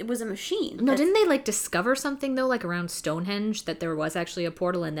built. It was a machine. No, didn't they discover something though, around Stonehenge, that there was actually a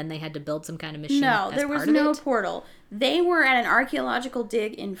portal, and then they had to build some kind of machine? No, as there was part of no it? portal. They were at an archaeological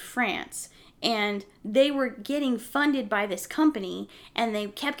dig in France, and they were getting funded by this company, and they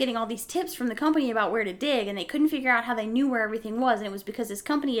kept getting all these tips from the company about where to dig, and they couldn't figure out how they knew where everything was, and it was because this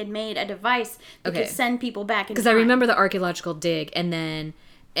company had made a device that Okay. could send people back in Because time. I remember the archaeological dig, and then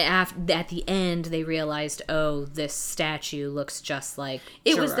at the end they realized, oh, this statue looks just like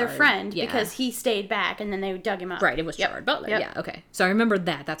it was their Gerard. friend Yeah. because he stayed back, and then they dug him up. Right, it was Yep. Gerard Butler. Yep. Yeah, okay. So I remember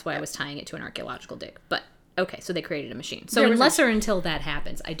that. That's why I was tying it to an archaeological dig. But okay, so they created a machine. So There was unless or until that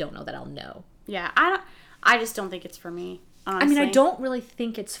happens, I don't know that I'll know. Yeah, I just don't think it's for me. Honestly. I mean, I don't really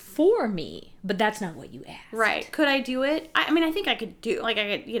think it's for me, but that's not what you asked. Right? Could I do it? I mean, I think I could do. I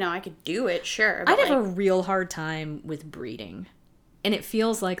could do it. Sure. But I'd have a real hard time with breeding, and it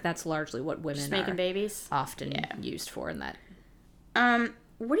feels like that's largely what women just making are babies. often used for in that.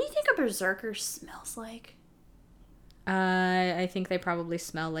 What do you think a berserker smells like? I think they probably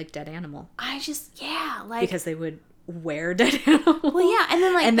smell like dead animal because they would wear dead animal. Well, yeah, and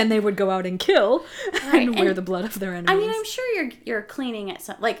then and then they would go out and kill and wear and- the blood of their enemies. I mean, I'm sure you're cleaning at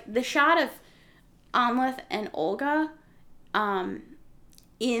some the shot of Amleth and Olga,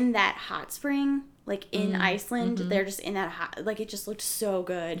 in that hot spring, in Iceland. They're just in that hot. It just looked so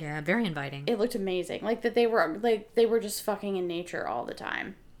good. Yeah, very inviting. It looked amazing. That they were just fucking in nature all the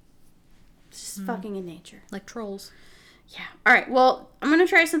time. Just fucking in nature. Like trolls. Yeah. All right. Well, I'm going to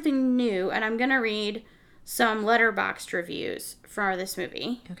try something new, and I'm going to read some Letterboxd reviews for this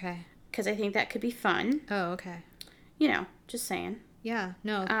movie Okay. because I think that could be fun. Oh, okay. Just saying. Yeah.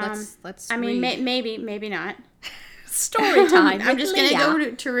 No. Let's. I mean, read. maybe not. Story time. I'm just going to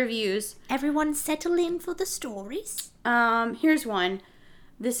go to reviews. Everyone settle in for the stories. Here's one.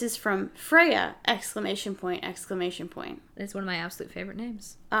 This is from Freya! ! It's one It's one of my absolute favorite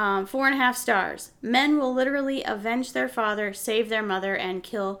names. 4.5 stars. Men will literally avenge their father, save their mother, and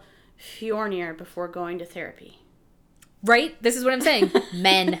kill Fjornir before going to therapy. Right? This is what I'm saying.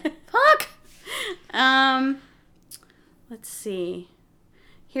 Men. Fuck. Let's see.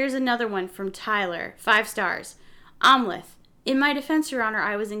 Here's another one from Tyler. 5 stars. Amleth. In my defense, Your Honor,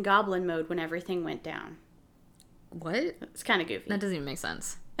 I was in goblin mode when everything went down. What? It's kind of goofy. That doesn't even make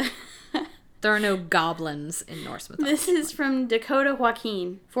sense. There are no goblins in Norse mythology. This is from Dakota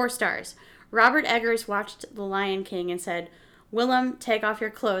Joaquin. 4 stars. Robert Eggers watched The Lion King and said, Willem, take off your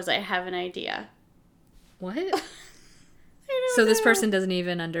clothes. I have an idea. What? So this person doesn't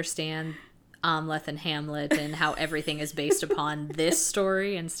even understand Amleth and Hamlet and how everything is based upon this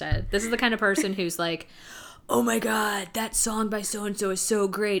story instead. This is the kind of person who's like, oh my god, that song by so-and-so is so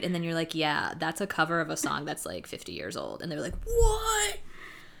great. And then you're like, yeah, that's a cover of a song that's like 50 years old. And they're like, what?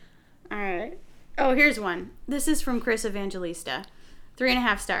 All right. Oh, here's one. This is from Chris Evangelista.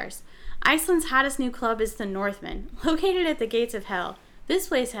 3.5 stars. Iceland's hottest new club is the Northman, located at the gates of hell. This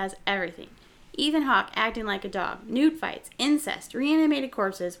place has everything. Ethan Hawke acting like a dog, nude fights, incest, reanimated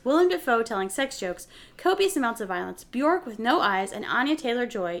corpses, Willem Dafoe telling sex jokes, copious amounts of violence, Bjork with no eyes, and Anya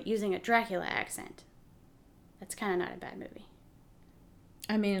Taylor-Joy using a Dracula accent. That's kind of not a bad movie.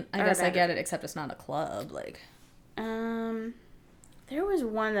 I mean, I guess I get it, except it's not a club. Like, there was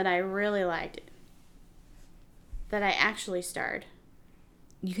one that I really liked that I actually starred.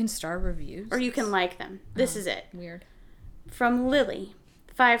 you can star reviews? Or you can like them. This is it. Weird. From Lily,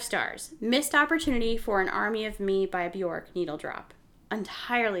 5 stars. Missed opportunity for An Army of Me by Bjork, Needle Drop.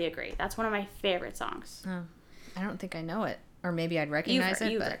 Entirely agree. That's one of my favorite songs. Oh, I don't think I know it. Or maybe I'd recognize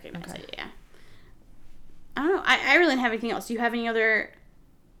it. You've but recognized okay. it, yeah. I don't know. I really don't have anything else. Do you have any other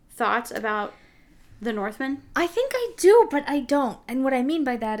thoughts about The Northman? I think I do, but I don't. And what I mean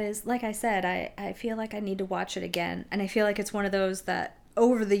by that is, like I said, I feel like I need to watch it again. And I feel like it's one of those that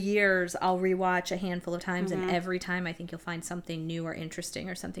over the years I'll rewatch a handful of times, and every time I think you'll find something new or interesting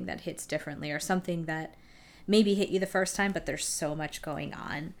or something that hits differently or something that maybe hit you the first time, but there's so much going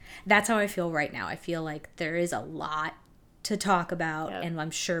on. That's how I feel right now. I feel like there is a lot to talk about, and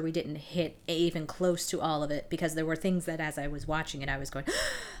I'm sure we didn't hit even close to all of it, because there were things that as I was watching it I was going,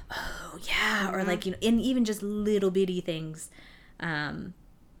 oh yeah, or like, you know, and even just little bitty things,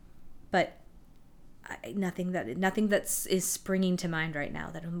 but nothing that's is springing to mind right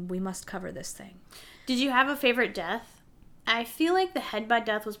now that we must cover this thing. Did you have a favorite death? I feel like the headbutt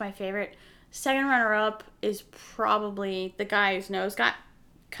death was my favorite. Second runner up is probably the guy whose nose got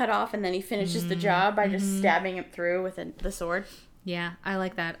cut off and then he finishes the job by just stabbing him through with the sword. Yeah, I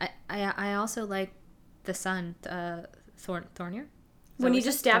like that. I also like the son, Thornir. When you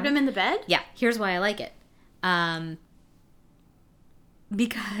just stabbed him in the bed? Yeah, here's why I like it.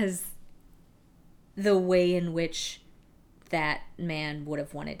 Because the way in which that man would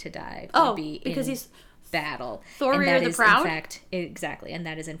have wanted to die would be because he's battle. Thorir the Proud? In fact, exactly. And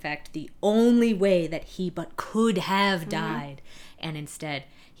that is in fact the only way that he but could have died. And instead,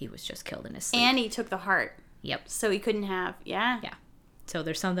 he was just killed in his sleep. And he took the heart. Yep. So he couldn't have, yeah. So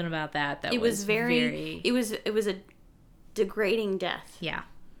there's something about that it was very it was a degrading death. Yeah.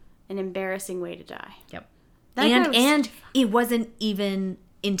 An embarrassing way to die. Yep. And it wasn't even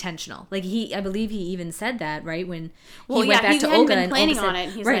intentional. Like I believe he even said that, right? When he went yeah, back to Olga and planning Olga said, on it.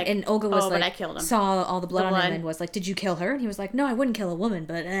 He's right, like, and Olga was but like, I killed him. saw all the blood on him and was like, "Did you kill her?" And he was like, "No, I wouldn't kill a woman,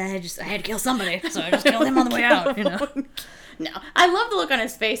 but I had to kill somebody, so I just killed him on the way out." You know? No, I love the look on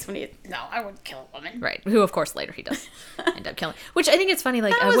his face when I wouldn't kill a woman. Right. Who, of course, later he does end up killing. Which I think it's funny.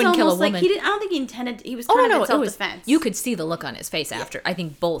 Like, That I was wouldn't kill a almost woman. like I don't think he intended. He was kind of in self-defense. You could see the look on his face after. I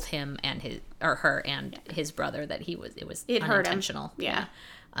think both him and her and his brother that it was unintentional. Hurt him.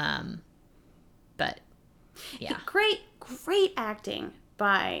 Yeah. But yeah, great acting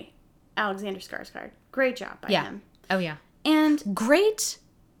by Alexander Skarsgård. Great job by him. Oh yeah, and great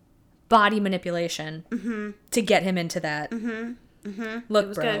body manipulation to get him into that. Look, it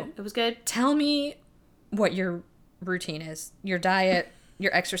was bro, good. It was good. Tell me what your routine is, your diet,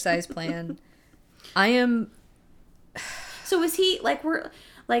 your exercise plan. I am. So is he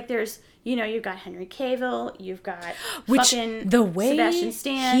there's, you've got Henry Cavill, you've got fucking the way Sebastian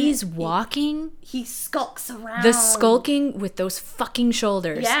Stan. He's walking. He skulks around. The skulking with those fucking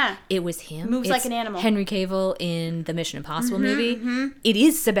shoulders. Yeah. It was him. Moves like an animal. Henry Cavill in the Mission Impossible movie. It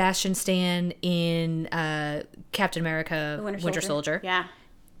is Sebastian Stan in Captain America Winter Soldier. Yeah.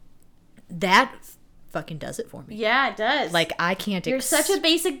 That fucking does it for me. Yeah, it does. Like, I can't You're such a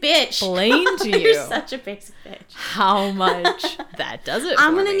basic bitch. Explain to you. You're such a basic bitch. How much that does it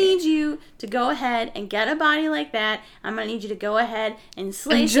I'm for going to me. need you to go ahead and get a body like that. I'm going to need you to go ahead and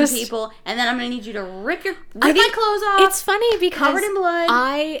slay some people. And then I'm going to need you to rip my clothes off. It's funny because covered in blood.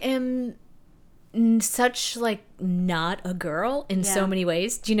 I am such, like, not a girl in so many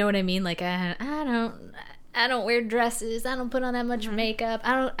ways. Do you know what I mean? Like, I don't wear dresses. I don't put on that much makeup.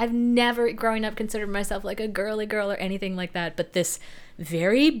 I've never growing up considered myself like a girly girl or anything like that. But this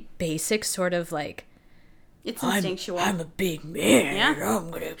very basic sort of like, it's instinctual. I'm a big man. Yeah. I'm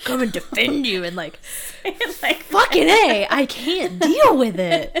going to come and defend you. And like fucking that. A, I can't deal with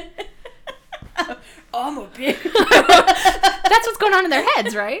it. I'm a big That's what's going on in their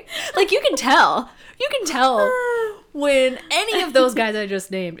heads, right? Like, you can tell when any of those guys I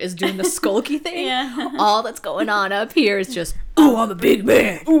just named is doing the skulky thing, Yeah. all that's going on up here is just, oh, I'm a big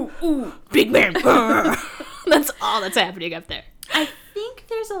man. Ooh, big man. That's all that's happening up there. I think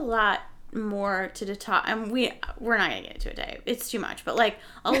there's a lot more to talk, and we're not gonna get into it today. It's too much, but like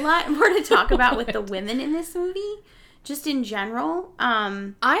a lot more to talk about with the women in this movie, just in general.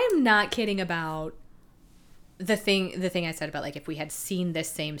 I am not kidding about the thing I said about like if we had seen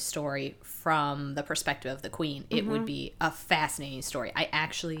this same story from the perspective of the queen, it would be a fascinating story. I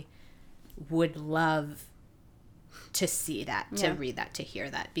actually would love to see that, to read that, to hear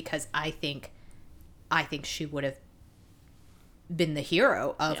that, because I think she would have been the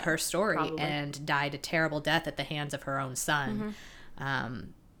hero of her story, probably, and died a terrible death at the hands of her own son.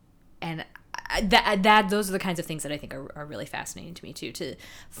 And that those are the kinds of things that I think are really fascinating to me too, to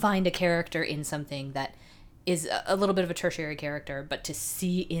find a character in something that is a little bit of a tertiary character, but to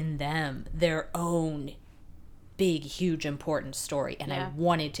see in them their own big, huge, important story. And I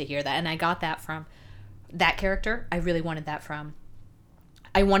wanted to hear that. And I got that from that character. I really wanted that from...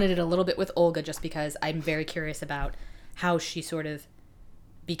 I wanted it a little bit with Olga, just because I'm very curious about how she sort of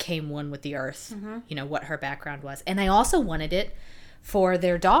became one with the earth, you know, what her background was. And I also wanted it for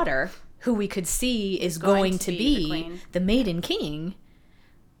their daughter, who we could see is going to be the Maiden King.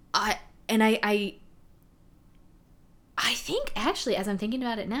 I think, actually, as I'm thinking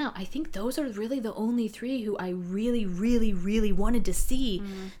about it now, I think those are really the only three who I really, really, really wanted to see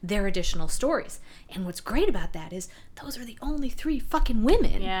their additional stories. And what's great about that is those are the only three fucking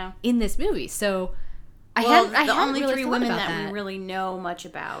women in this movie. So I hadn't only really three thought women about that we really know much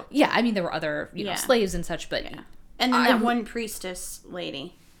about. Yeah, I mean, there were other, you know, slaves and such, but... Yeah. And then that one priestess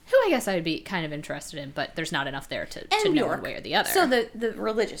lady. Who I guess I would be kind of interested in, but there's not enough there to know one way or the other. So the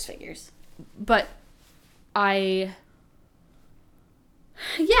religious figures. But I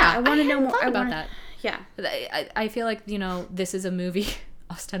want to know more about that. Yeah. I feel like, you know, this is a movie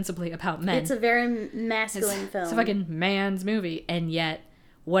ostensibly about men. It's a very masculine film. It's a fucking man's movie. And yet,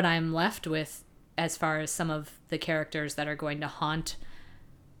 what I'm left with, as far as some of the characters that are going to haunt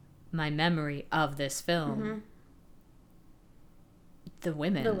my memory of this film, the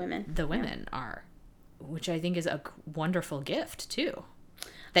women are, which I think is a wonderful gift, too.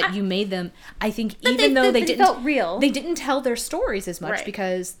 That you made them, I think, even though they didn't felt real. They didn't tell their stories as much,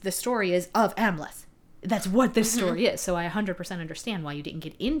 because the story is of Amleth. That's what this story is. So I 100% understand why you didn't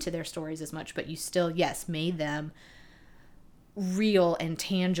get into their stories as much, but you still, yes, made them real and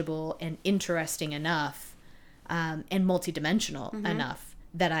tangible and interesting enough, and multidimensional enough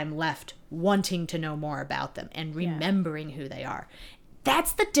that I'm left wanting to know more about them and remembering who they are.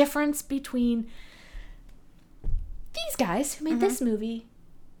 That's the difference between these guys who made this movie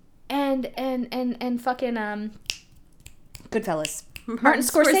and fucking Goodfellas. Martin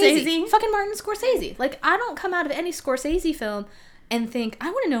Scorsese. Fucking Martin Scorsese. Like, I don't come out of any Scorsese film and think, I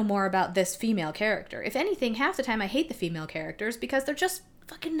want to know more about this female character. If anything, half the time I hate the female characters because they're just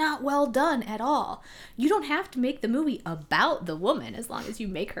fucking not well done at all. You don't have to make the movie about the woman as long as you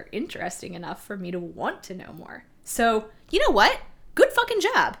make her interesting enough for me to want to know more. So, you know what? Good fucking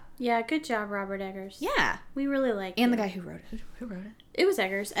job. Yeah, good job, Robert Eggers. Yeah. We really liked it. And the guy who wrote it. Who wrote it? It was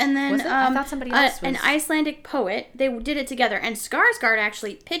Eggers. And then Was it? I thought somebody else was... an Icelandic poet. They did it together. And Skarsgård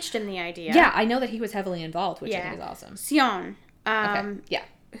actually pitched him the idea. Yeah, I know that he was heavily involved, which I think is awesome. Sion. Okay. Yeah.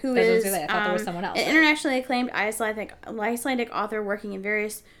 Who is I thought there was someone else. An internationally acclaimed Icelandic author working in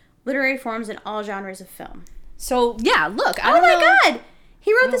various literary forms in all genres of film. So, yeah, look. Oh my God!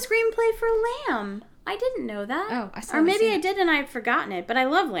 He wrote the screenplay for Lamb. I didn't know that. Oh, I saw. Or maybe I did and I'd forgotten it, but I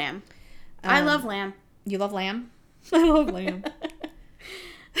love Lamb. I love Lamb. You love Lamb? I love Lamb.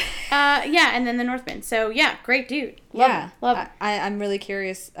 Yeah, and then The Northman. So, yeah, great dude. Love him. I'm really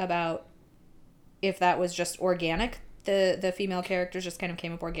curious about if that was just organic. The female characters just kind of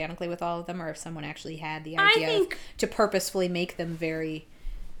came up organically with all of them, or if someone actually had the idea to purposefully make them very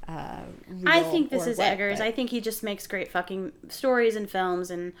real. I think this is Eggers. I think he just makes great fucking stories and films,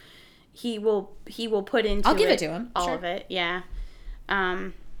 and he will put into I'll give it to him. All of it. Yeah.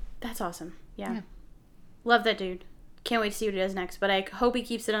 That's awesome. Yeah. Love that dude. Can't wait to see what he does next, but I hope he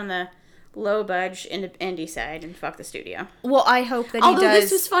keeps it on the low budge indie side and fuck the studio. Well, I hope that Although he does.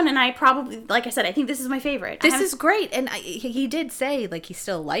 This was fun, and I probably, like I said, I think this is my favorite. This is great, and he did say, like, he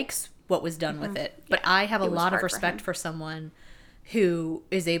still likes what was done with it, but I have a lot of respect for someone who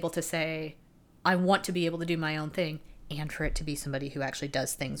is able to say, I want to be able to do my own thing, and for it to be somebody who actually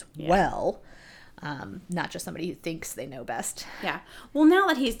does things well. Not just somebody who thinks they know best. Yeah. Well, now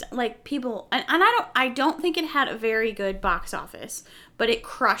that he's like people, and I don't think it had a very good box office, but it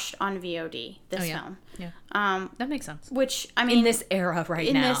crushed on VOD. This film. Yeah. That makes sense. Which I mean, in this era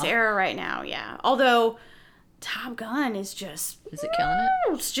right now. Yeah. Although Top Gun is just... Is it killing it?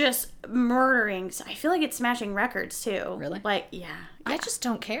 It's just murdering. I feel like it's smashing records, too. Really? Like, yeah. I just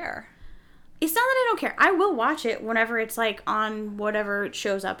don't care. It's not that I don't care. I will watch it whenever it's, like, on whatever it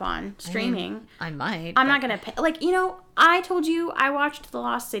shows up on streaming. I might. I'm not going to pay. Like, you know, I told you I watched The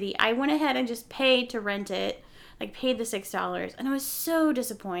Lost City. I went ahead and just paid to rent it. Like, paid the $6. And I was so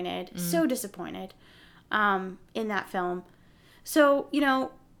disappointed. So disappointed in that film. So, you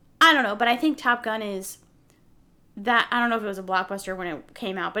know, I don't know. But I think Top Gun is... that I don't know if it was a blockbuster when it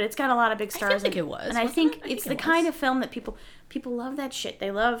came out, but it's got a lot of big stars. I feel like it was. And I think it's the kind of film that people love that shit.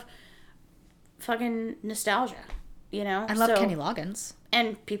 They love fucking nostalgia, you know? I love Kenny Loggins.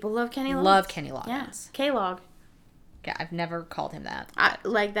 And people love Kenny Loggins. Love Kenny Loggins. Yeah, K-Log. Yeah, I've never called him that.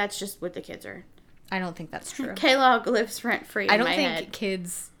 Like, that's just what the kids are. I don't think that's true. K-Log lives rent-free I in don't my think head.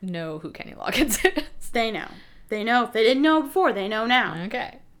 kids know who Kenny Loggins is. They know. They know. If they didn't know before, they know now.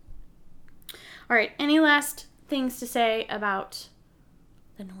 Okay. All right, any last things to say about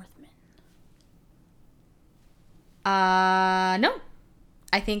The Northman? No.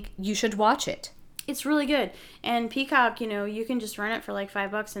 I think you should watch it. It's really good. And Peacock, you know, you can just rent it for like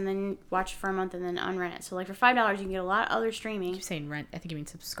 $5 and then watch it for a month and then unrent it. So like for $5, you can get a lot of other streaming. You're saying rent. I think you mean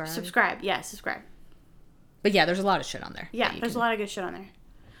subscribe. Subscribe. Yeah, subscribe. But yeah, there's a lot of shit on there. Yeah, there's a lot of good shit on there.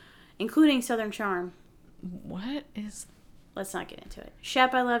 Including Southern Charm. What is... Let's not get into it.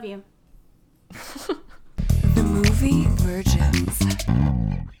 Shep, I love you. The Movie Virgins.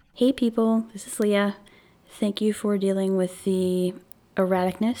 Hey people, this is Leah. Thank you for dealing with the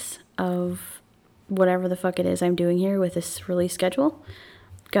erraticness of whatever the fuck it is I'm doing here with this release schedule.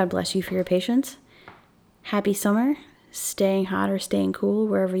 God bless you for your patience. Happy summer. Staying hot or staying cool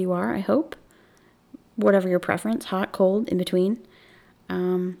wherever you are, I hope. Whatever your preference, hot, cold, in between.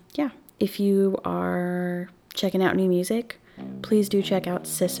 Yeah, if you are checking out new music, please do check out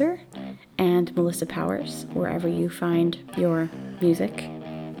Sisser and Melissa Powers wherever you find your music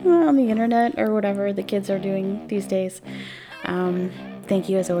on the internet or whatever the kids are doing these days. Thank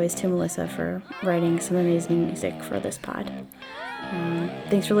you as always to Melissa for writing some amazing music for this pod.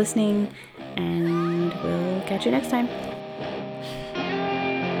 Thanks for listening, and we'll catch you next time.